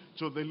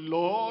to the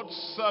Lord's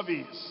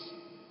service.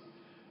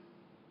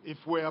 If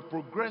we are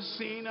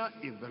progressing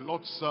in the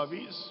Lord's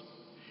service,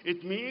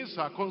 it means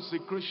our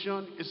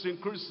consecration is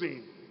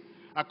increasing.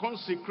 Our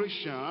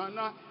consecration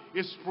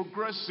is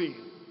progressing.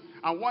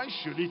 And why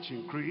should it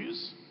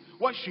increase?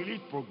 Why should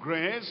it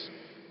progress?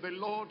 The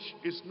Lord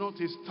is not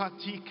a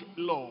static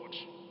Lord.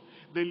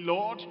 The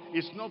Lord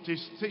is not a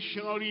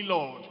stationary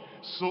Lord.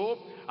 So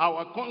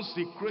our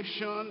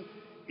consecration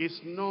is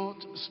not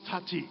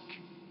static.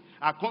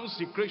 Our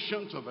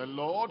consecration to the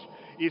Lord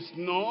is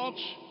not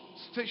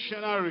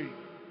stationary.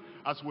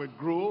 As we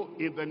grow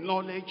in the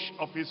knowledge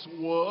of his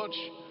word,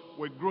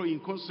 we grow in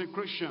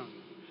consecration.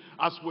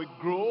 As we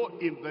grow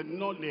in the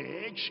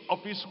knowledge of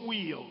his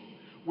will,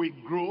 we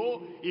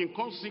grow in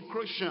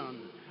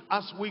consecration.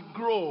 As we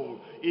grow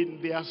in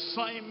the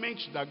assignment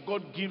that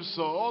God gives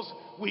us,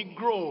 we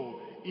grow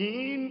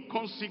in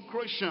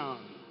consecration.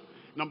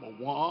 Number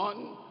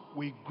one,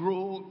 we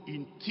grow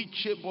in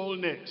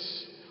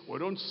teachableness. We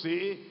don't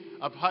say,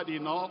 I've had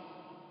enough,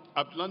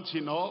 I've learned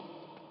enough,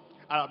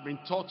 I've been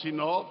taught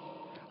enough,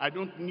 I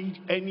don't need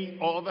any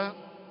other.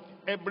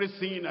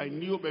 Everything I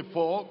knew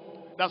before,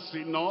 that's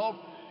enough.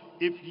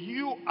 If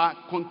you are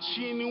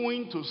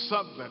continuing to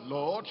serve the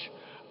Lord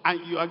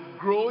and you are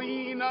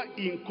growing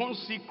in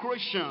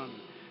consecration,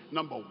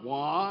 number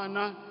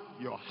one,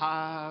 you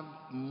have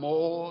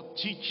more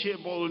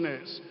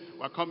teachableness.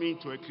 We're coming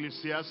to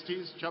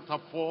Ecclesiastes chapter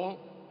 4.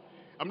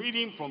 I'm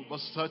reading from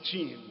verse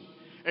 13.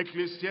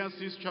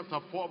 Ecclesiastes chapter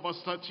 4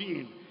 verse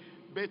 13.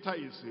 Better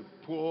is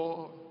a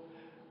poor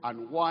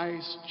and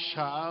wise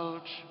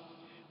child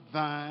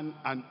than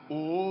an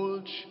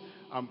old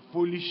and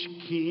foolish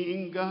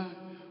king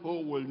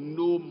who will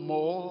no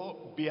more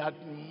be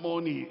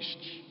admonished.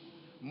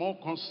 More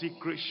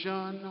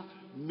consecration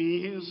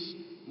means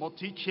more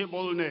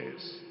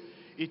teachableness.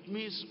 It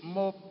means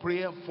more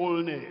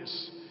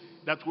prayerfulness.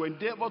 That we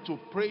endeavor to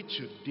pray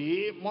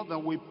today more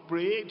than we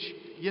prayed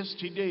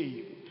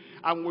yesterday.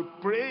 And we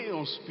pray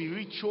on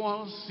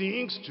spiritual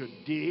things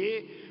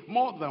today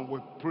more than we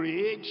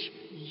prayed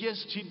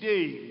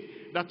yesterday.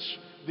 That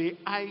the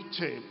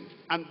item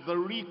and the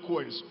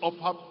request of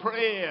our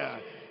prayer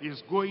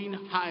is going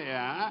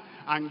higher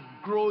and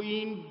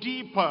growing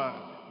deeper.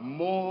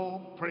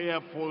 More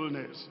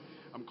prayerfulness.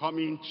 I'm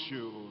coming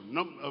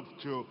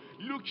to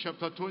Luke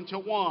chapter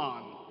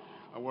 21.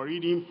 And we're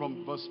reading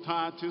from verse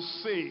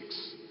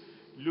 36.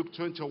 Luke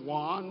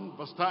 21,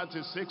 verse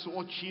 36.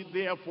 Watch ye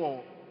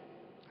therefore,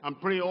 and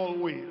pray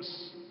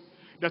always,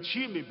 that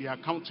ye may be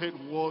accounted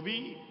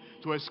worthy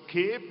to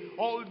escape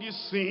all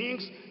these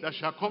things that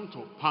shall come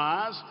to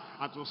pass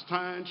and to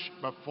stand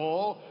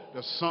before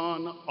the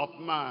Son of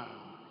Man.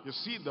 You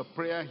see, the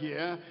prayer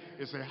here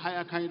is a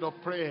higher kind of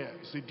prayer.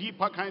 It's a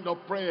deeper kind of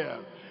prayer.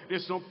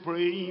 It's not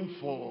praying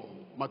for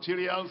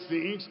material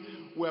things.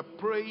 We're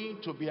praying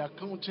to be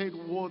accounted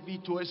worthy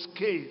to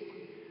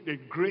escape the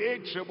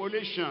great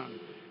tribulation,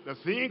 the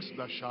things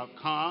that shall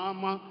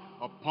come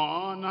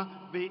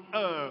upon the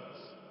earth.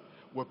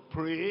 We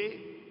pray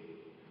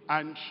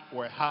and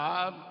we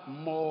have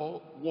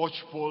more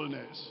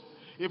watchfulness.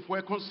 If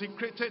we're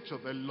consecrated to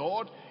the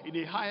Lord in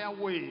a higher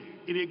way,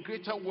 in a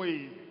greater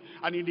way,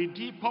 and in a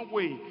deeper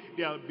way,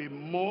 there'll be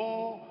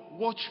more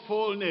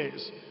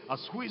watchfulness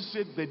as we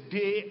see the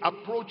day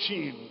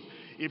approaching.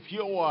 If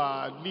you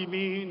are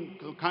living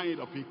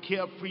kind of a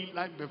carefree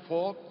life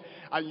before,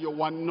 and you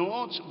were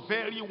not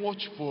very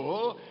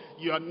watchful,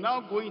 you are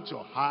now going to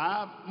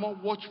have more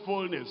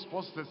watchfulness.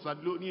 1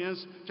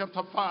 Thessalonians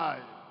chapter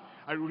 5.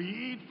 I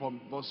read from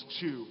verse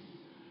 2.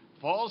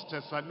 1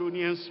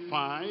 Thessalonians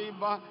 5,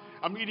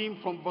 I'm reading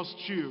from verse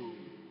 2.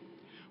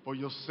 For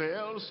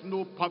yourselves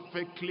know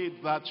perfectly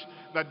that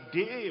the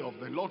day of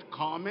the Lord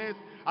cometh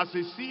as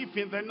a thief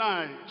in the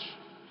night.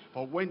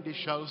 For when they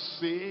shall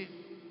say,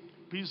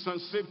 peace and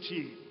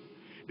safety,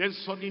 then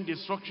sudden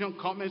destruction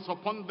cometh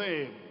upon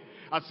them,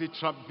 as a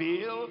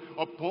travail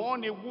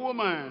upon a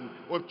woman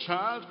with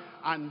child,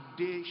 and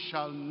they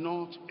shall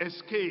not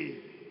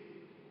escape.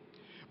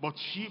 But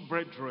ye,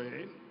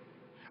 brethren,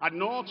 are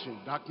not in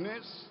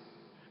darkness,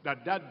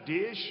 that that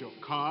day shall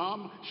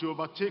come, shall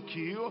overtake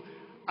you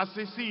as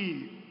a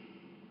thief.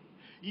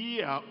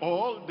 Ye are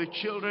all the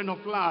children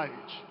of light,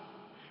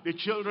 the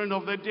children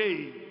of the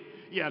day.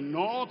 Ye are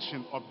not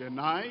of the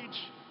night,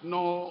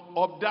 nor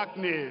of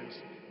darkness.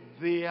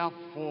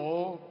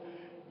 Therefore,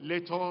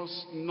 let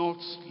us not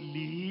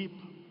sleep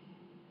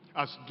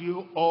as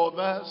do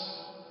others,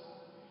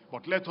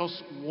 but let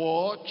us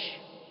watch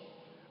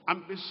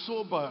and be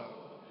sober.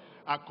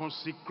 Our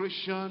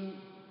consecration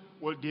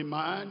will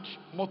demand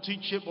more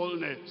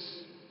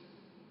teachableness,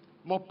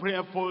 more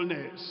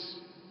prayerfulness,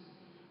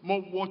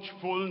 more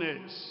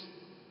watchfulness,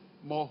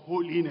 more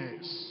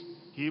holiness.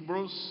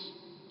 Hebrews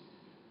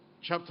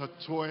chapter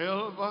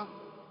 12,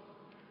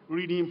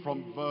 reading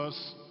from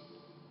verse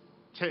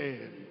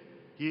 10.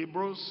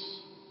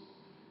 Hebrews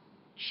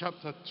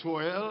chapter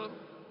 12,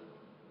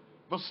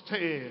 verse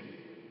 10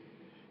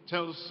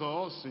 tells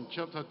us in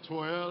chapter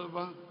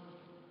 12,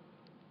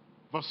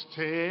 verse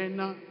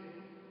 10,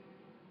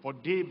 for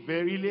they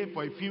verily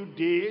for a few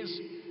days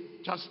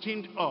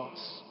chastened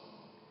us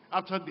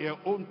after their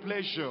own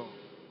pleasure,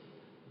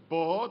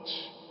 but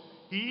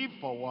he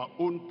for our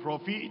own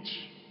profit,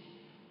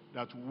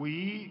 that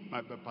we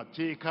might be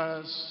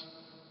partakers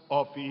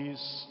of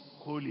his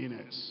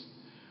holiness.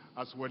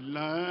 As we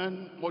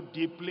learn more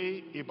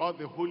deeply about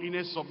the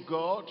holiness of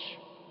God,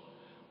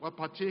 we're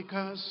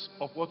partakers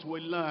of what we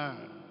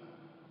learn,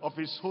 of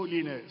his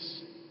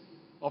holiness,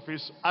 of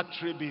his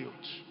attribute,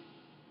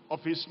 of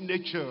his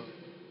nature,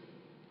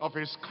 of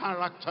his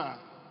character,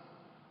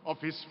 of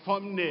his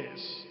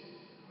firmness,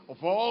 of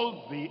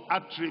all the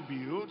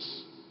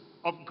attributes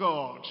of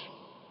God.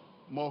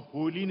 More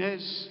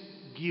holiness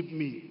give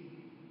me,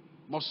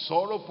 more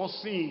sorrow for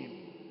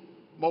sin,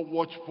 more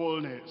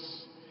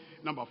watchfulness.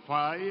 Number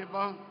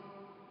 5,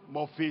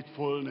 more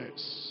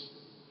faithfulness.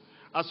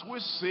 As we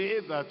say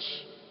that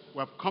we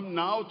have come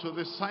now to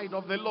the side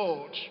of the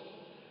Lord,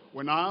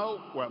 we're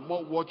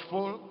more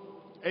watchful.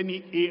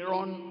 Any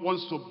Aaron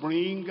wants to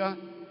bring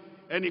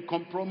any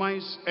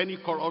compromise, any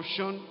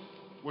corruption,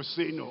 we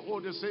say no.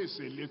 Oh, this is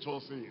a little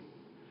thing.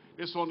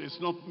 This one is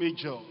not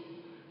major.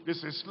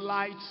 This is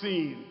slight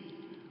sin.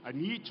 I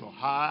need to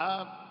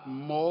have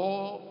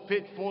more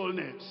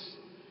faithfulness.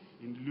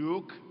 In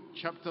Luke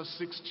chapter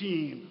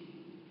 16.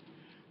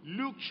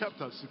 Luke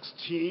chapter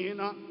 16,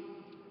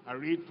 I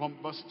read from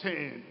verse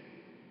 10.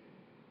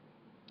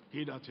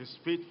 He that is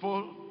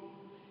faithful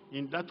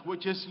in that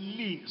which is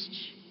least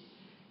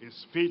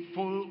is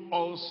faithful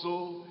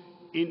also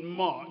in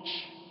much.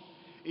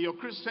 In your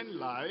Christian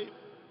life,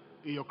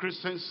 in your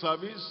Christian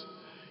service,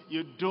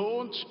 you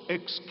don't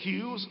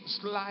excuse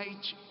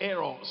slight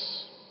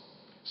errors,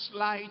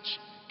 slight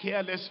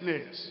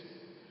carelessness,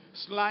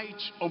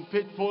 slight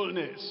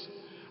unfaithfulness,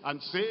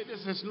 and say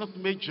this is not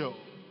major,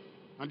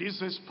 and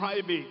this is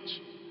private,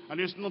 and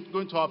it's not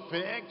going to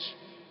affect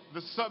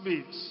the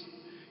service.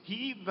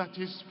 He that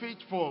is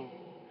faithful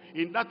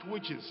in that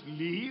which is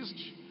least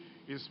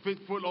is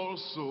faithful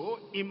also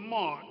in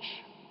much.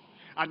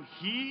 And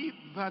he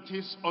that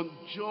is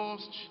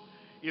unjust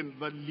in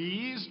the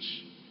least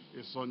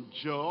is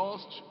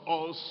unjust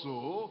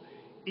also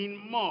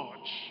in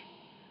much.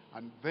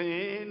 And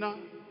then,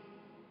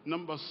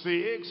 number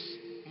 6,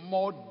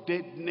 more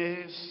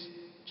deadness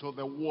to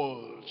the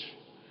world.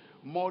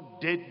 More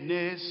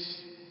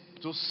deadness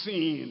to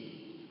sin.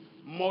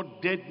 More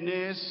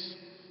deadness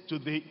to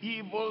the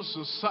evil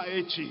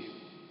society.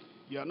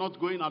 You are not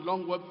going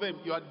along with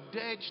them. You are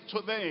dead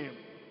to them.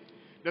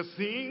 The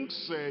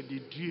things they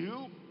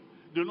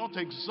do not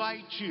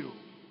excite you.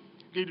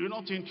 They do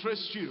not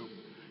interest you.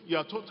 You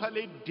are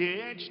totally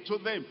dead to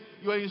them.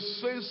 You are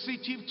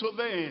insensitive to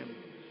them.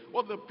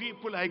 What the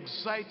people are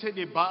excited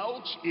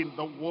about in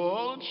the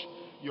world,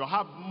 you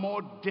have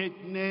more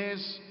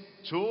deadness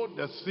to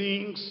the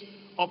things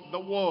of the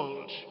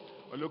world.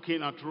 We're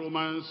looking at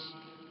Romans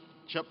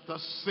chapter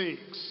 6,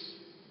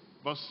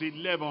 verse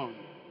 11.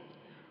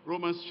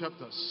 Romans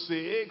chapter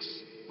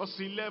 6, verse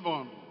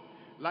 11.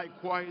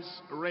 Likewise,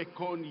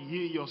 reckon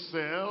ye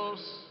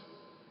yourselves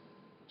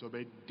to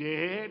be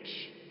dead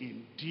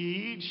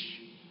indeed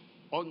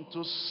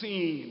unto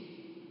sin.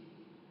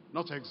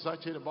 Not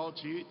excited about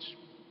it.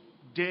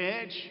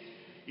 Dead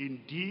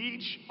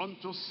indeed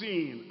unto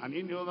sin and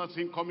any other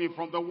thing coming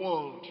from the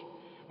world,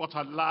 but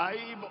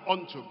alive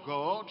unto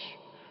God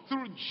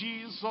through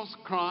Jesus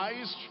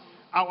Christ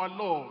our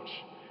Lord.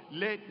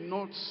 Let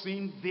not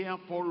sin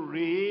therefore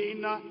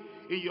reign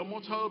in your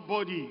mortal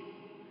body,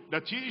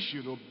 that ye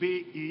should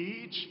obey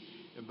it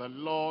in the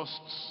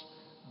lusts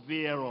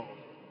thereof.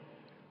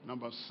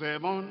 Number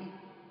 7,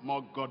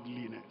 more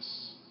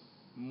godliness.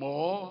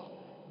 More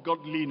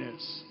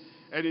godliness.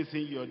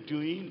 Anything you're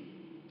doing,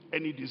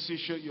 any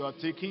decision you are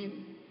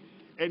taking,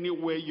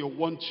 anywhere you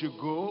want to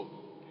go,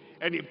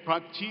 any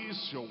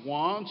practice you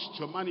want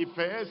to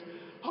manifest,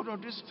 how does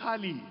this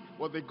tally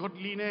with the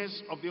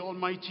godliness of the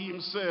Almighty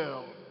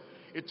himself?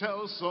 It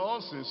tells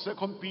us in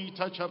 2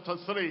 Peter chapter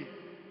 3.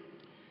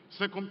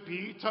 2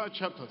 Peter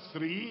chapter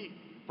 3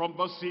 from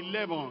verse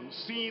 11.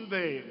 Seeing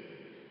then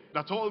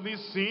that all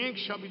these things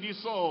shall be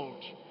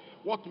dissolved,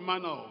 what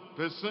manner of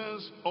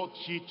persons ought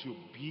ye to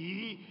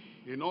be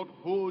in all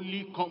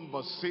holy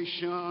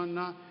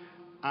conversation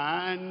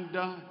and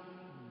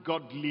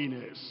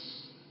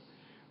godliness?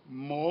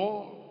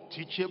 More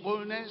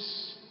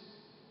teachableness,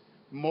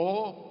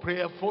 more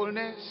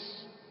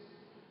prayerfulness,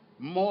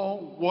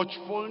 more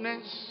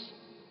watchfulness,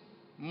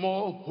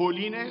 more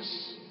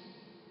holiness,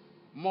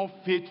 more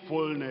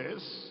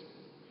faithfulness,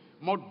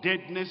 more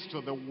deadness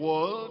to the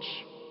world,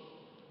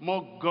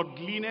 more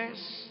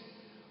godliness,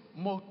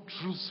 more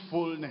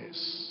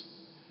truthfulness,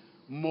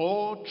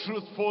 more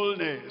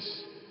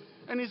truthfulness.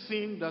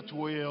 Anything that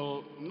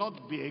will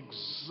not be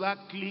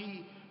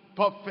exactly,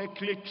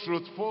 perfectly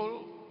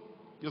truthful,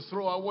 you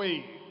throw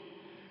away.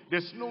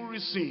 There's no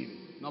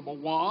reason, number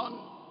one,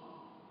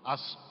 as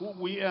who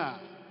we are,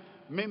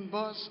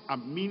 members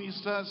and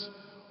ministers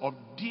of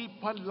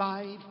Deeper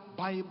Life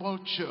Bible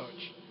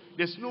Church,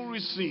 there's no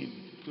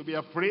reason to be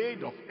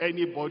afraid of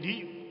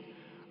anybody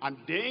and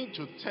then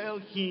to tell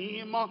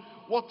him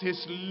what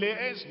is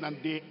less than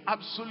the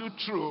absolute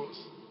truth.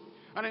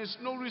 And there's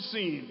no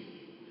reason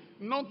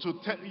not to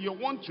tell you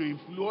want to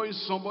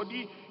influence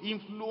somebody,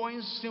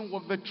 influencing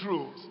with the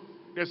truth.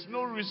 There's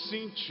no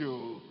reason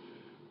to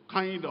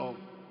kind of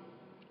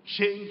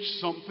change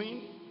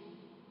something,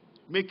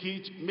 make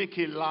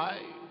a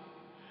lie.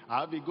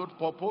 I have a good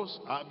purpose,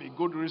 I have a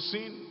good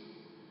reason.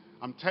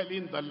 I'm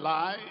telling the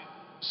lie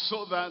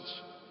so that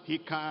he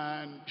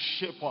can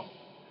shape up,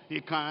 he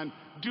can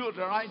do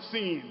the right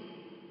thing.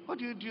 How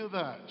do you do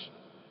that?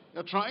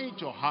 You're trying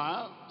to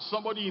have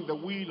somebody in the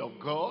will of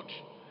God,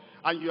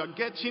 and you are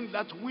getting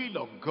that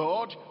will of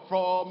God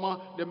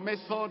from the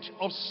method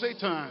of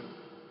Satan.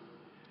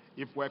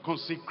 If we're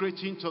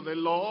consecrating to the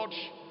Lord,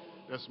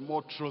 there's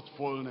more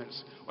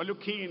truthfulness. We're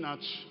looking at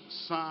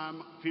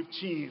Psalm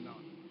 15,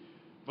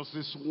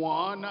 verses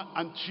 1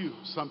 and 2.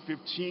 Psalm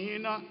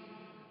 15,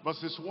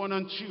 verses 1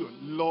 and 2.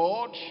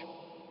 Lord,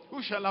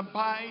 who shall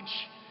abide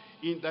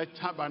in thy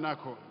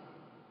tabernacle?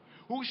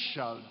 Who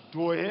shall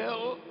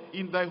dwell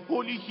in thy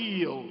holy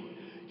hill?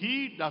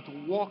 He that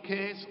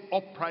walketh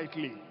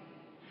uprightly,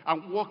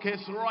 and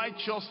walketh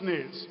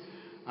righteousness,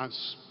 and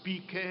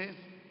speaketh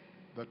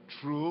the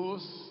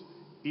truth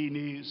in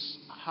his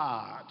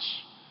heart.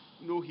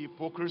 No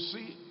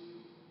hypocrisy,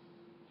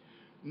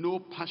 no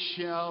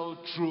partial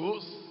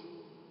truth,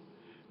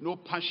 no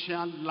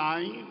partial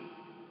lying,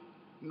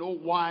 no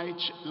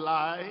white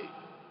lie,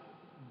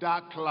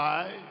 dark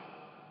lie,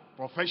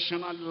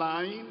 professional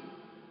lying,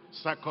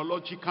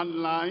 psychological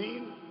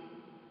lying,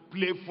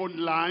 playful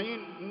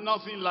lying,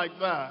 nothing like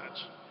that.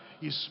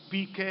 He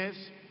speaketh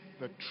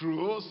the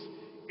truth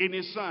in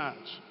his heart.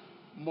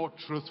 More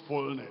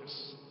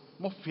truthfulness,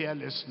 more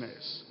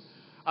fearlessness.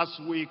 As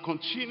we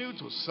continue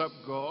to serve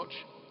God,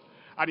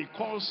 and he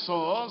calls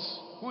us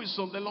who is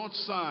on the Lord's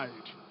side,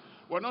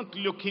 we're not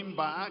looking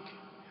back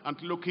and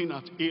looking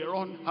at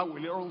Aaron. How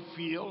will Aaron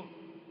feel?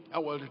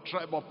 How will the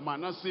tribe of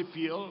Manasseh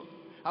feel?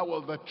 How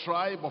will the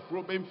tribe of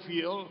Reuben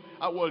feel?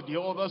 How will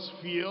the others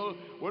feel?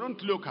 We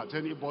don't look at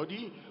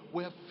anybody.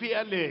 We're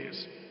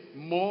fearless.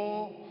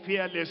 More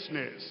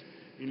fearlessness.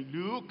 In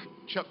Luke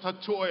chapter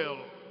 12.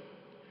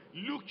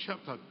 Luke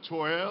chapter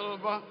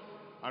 12,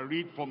 I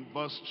read from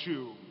verse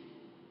 2.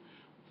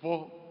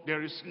 For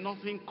there is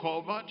nothing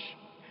covered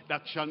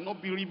that shall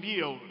not be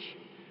revealed,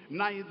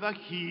 neither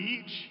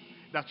hid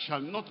that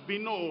shall not be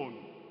known.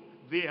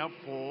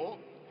 Therefore,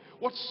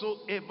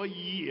 whatsoever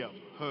ye have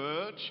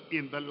heard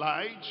in the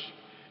light,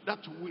 that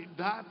with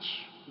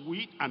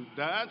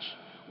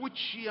which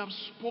ye have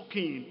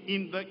spoken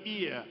in the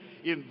ear,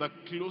 in the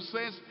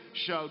closest,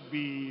 shall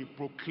be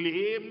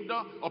proclaimed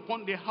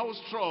upon the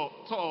house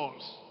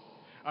tops.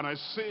 And I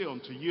say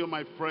unto you,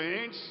 my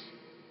friends,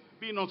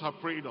 be not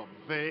afraid of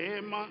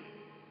them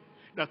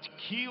that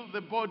kill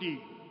the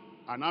body,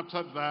 and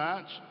after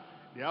that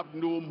they have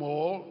no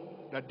more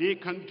that they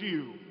can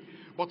do.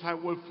 But I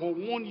will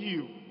forewarn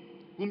you,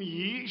 whom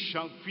ye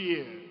shall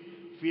fear.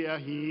 Fear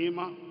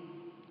him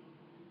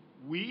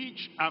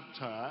which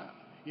after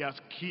he has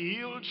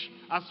killed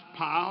has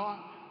power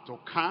to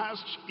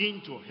cast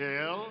into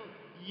hell.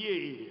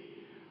 Yea,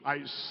 I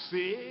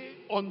say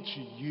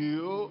unto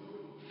you,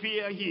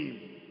 fear him.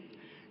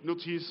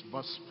 Notice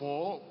verse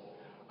 4.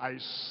 I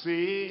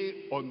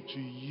say unto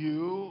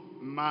you,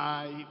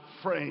 my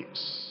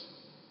friends.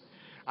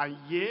 And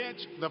yet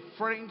the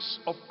friends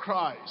of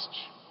Christ,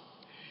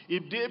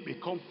 if they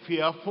become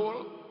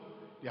fearful,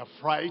 they are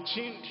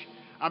frightened,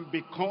 and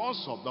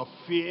because of the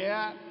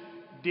fear,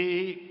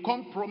 they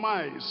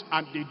compromise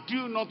and they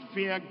do not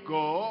fear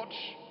God.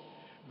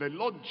 The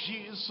Lord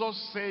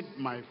Jesus said,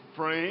 my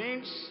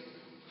friends,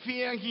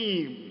 fear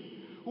him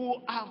who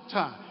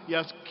after he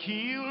has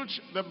killed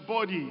the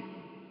body,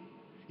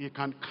 he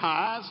can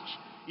cast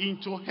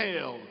into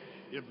hell.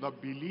 If the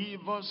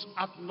believers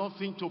have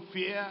nothing to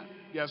fear,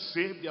 they are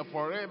saved, they are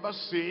forever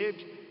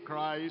saved,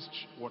 Christ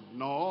would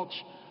not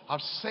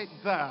have said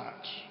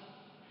that.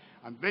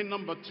 And then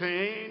number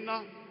 10,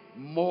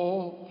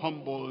 more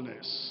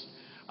humbleness.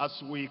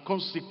 As we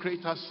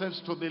consecrate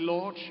ourselves to the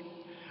Lord,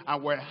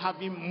 and we're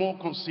having more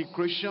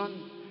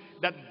consecration,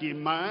 that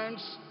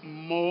demands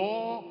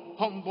more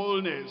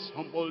humbleness,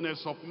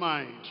 humbleness of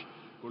mind.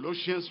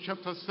 Colossians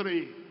chapter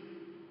 3.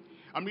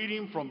 I'm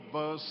reading from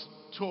verse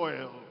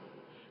 12.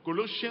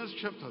 Colossians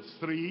chapter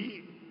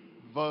 3,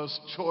 verse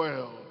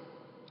 12.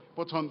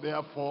 Put on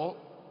therefore,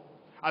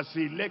 as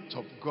the elect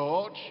of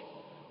God,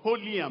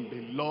 holy and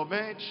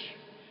beloved,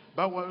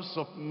 bowels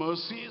of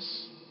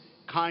mercies,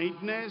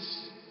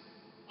 kindness,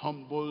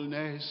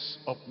 humbleness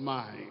of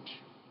mind.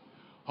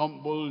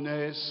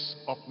 Humbleness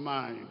of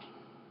mind.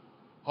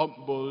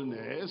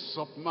 Humbleness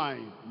of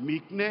mind.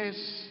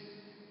 Meekness,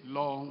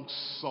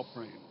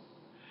 long-suffering.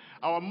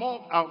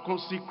 Our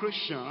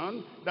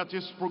consecration that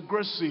is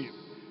progressive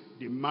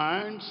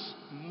demands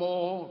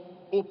more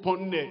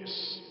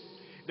openness.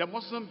 There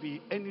mustn't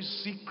be any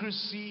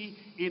secrecy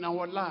in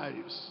our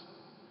lives.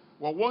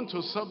 We want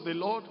to serve the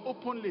Lord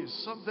openly.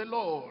 Serve the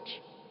Lord.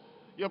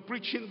 You're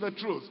preaching the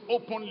truth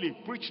openly.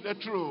 Preach the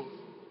truth.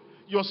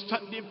 You're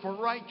standing for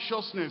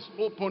righteousness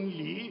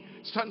openly.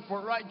 Stand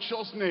for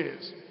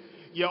righteousness.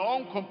 You're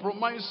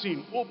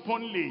uncompromising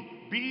openly.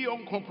 Be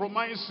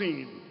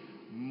uncompromising.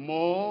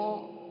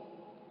 More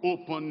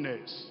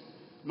openness.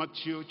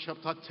 Matthew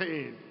chapter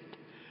 10.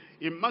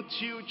 In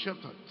Matthew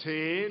chapter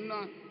 10,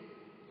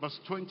 verse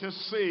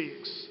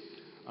 26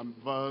 and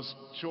verse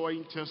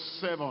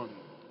 27.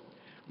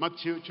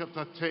 Matthew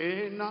chapter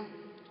 10,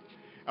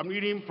 I'm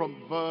reading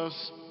from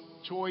verse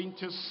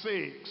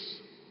 26.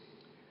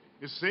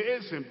 It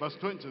says in verse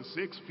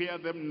 26, fear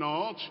them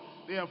not,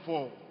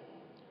 therefore,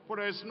 for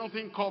there is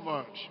nothing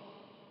covered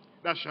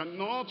that shall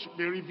not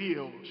be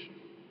revealed,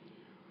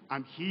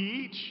 and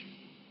hid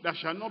that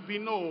shall not be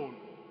known.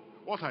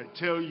 What I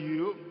tell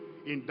you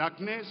in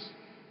darkness,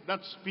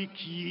 that speak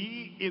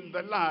ye in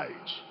the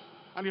light.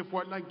 And if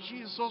we're like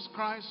Jesus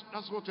Christ,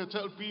 that's what I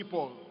tell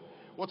people.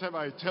 Whatever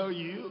I tell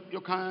you, you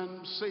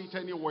can say it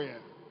anywhere.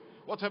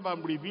 Whatever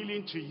I'm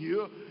revealing to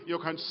you, you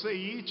can say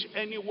it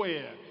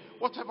anywhere.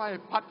 Whatever I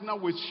partner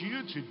with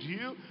you to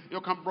do,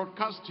 you can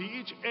broadcast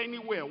it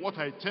anywhere. What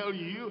I tell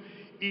you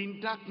in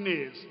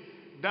darkness,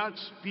 that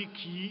speak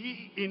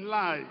ye in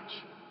light.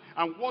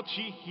 And what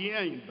ye hear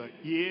in the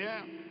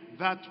ear,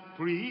 that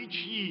preach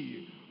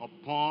ye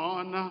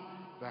upon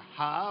the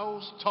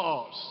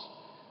housetops.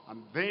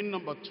 And then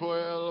number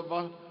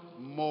 12,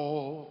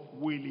 more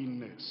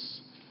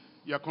willingness.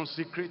 You are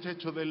consecrated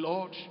to the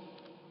Lord.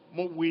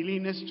 More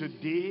willingness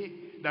today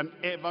than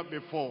ever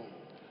before.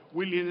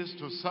 Willingness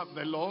to serve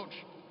the Lord.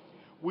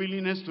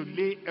 Willingness to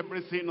lay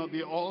everything on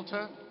the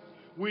altar.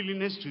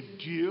 Willingness to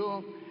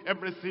do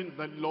everything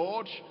the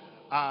Lord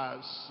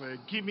has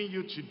given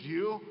you to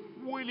do.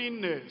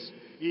 Willingness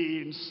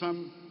in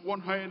Psalm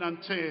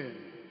 110.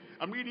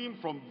 I'm reading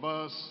from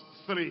verse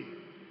 3.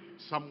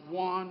 Psalm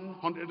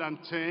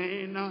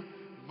 110,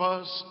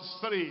 verse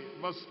 3.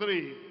 Verse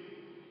 3.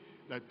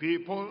 That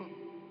people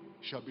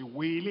shall be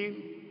willing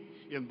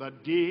in the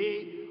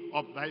day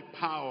of thy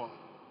power,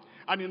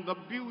 and in the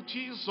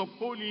beauties of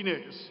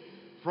holiness,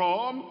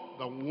 from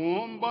the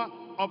womb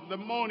of the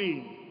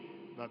morning,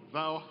 that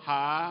thou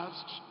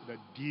hast the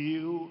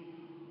dew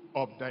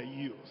of thy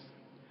youth.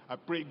 I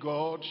pray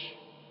God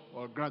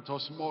will grant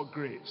us more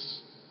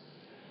grace,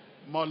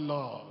 more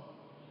love,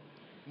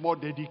 more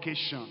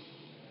dedication,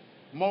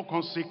 more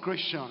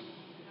consecration.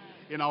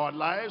 In our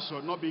lives,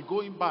 we'll not be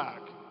going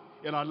back.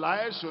 In our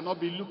lives, we'll not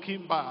be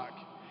looking back.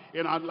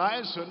 In our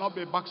lives, we'll not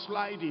be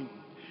backsliding.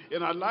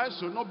 In our lives,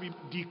 we'll not be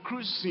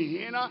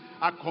decreasing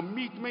our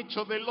commitment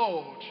to the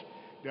Lord.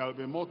 There will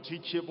be more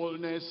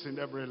teachableness in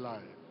every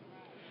life.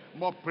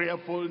 more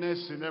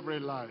prayerfulness in every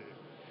life,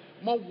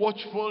 more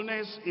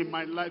watchfulness in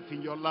my life,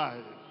 in your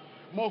life,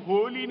 more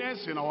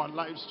holiness in our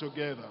lives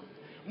together,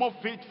 more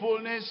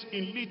faithfulness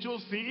in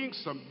little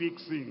things and big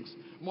things,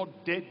 more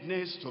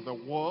deadness to the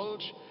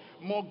world,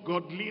 more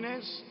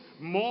godliness,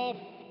 more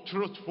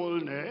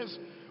truthfulness,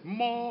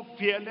 more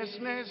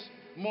fearlessness,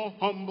 more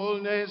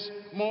humbleness,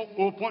 more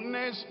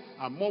openness,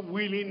 and more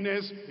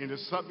willingness in the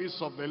service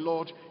of the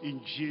Lord,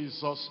 in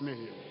Jesus'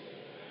 name.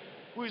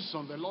 Who is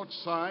on the Lord's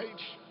side?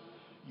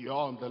 You're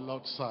on the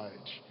Lord's side.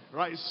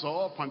 Rise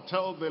up and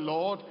tell the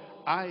Lord,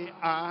 I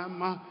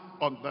am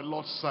on the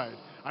Lord's side.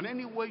 And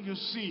anywhere you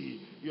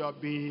see you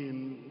have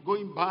been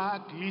going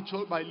back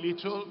little by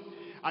little,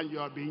 and you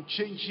have been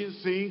changing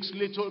things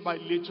little by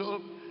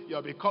little, you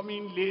are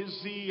becoming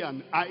lazy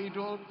and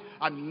idle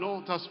and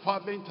not as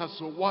fervent as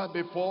you were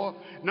before.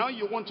 Now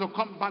you want to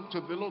come back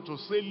to the Lord to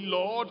say,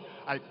 Lord,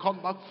 I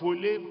come back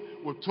fully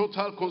with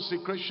total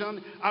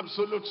consecration,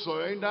 absolute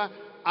surrender.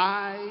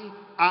 I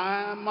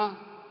am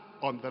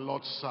on the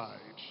Lord's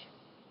side.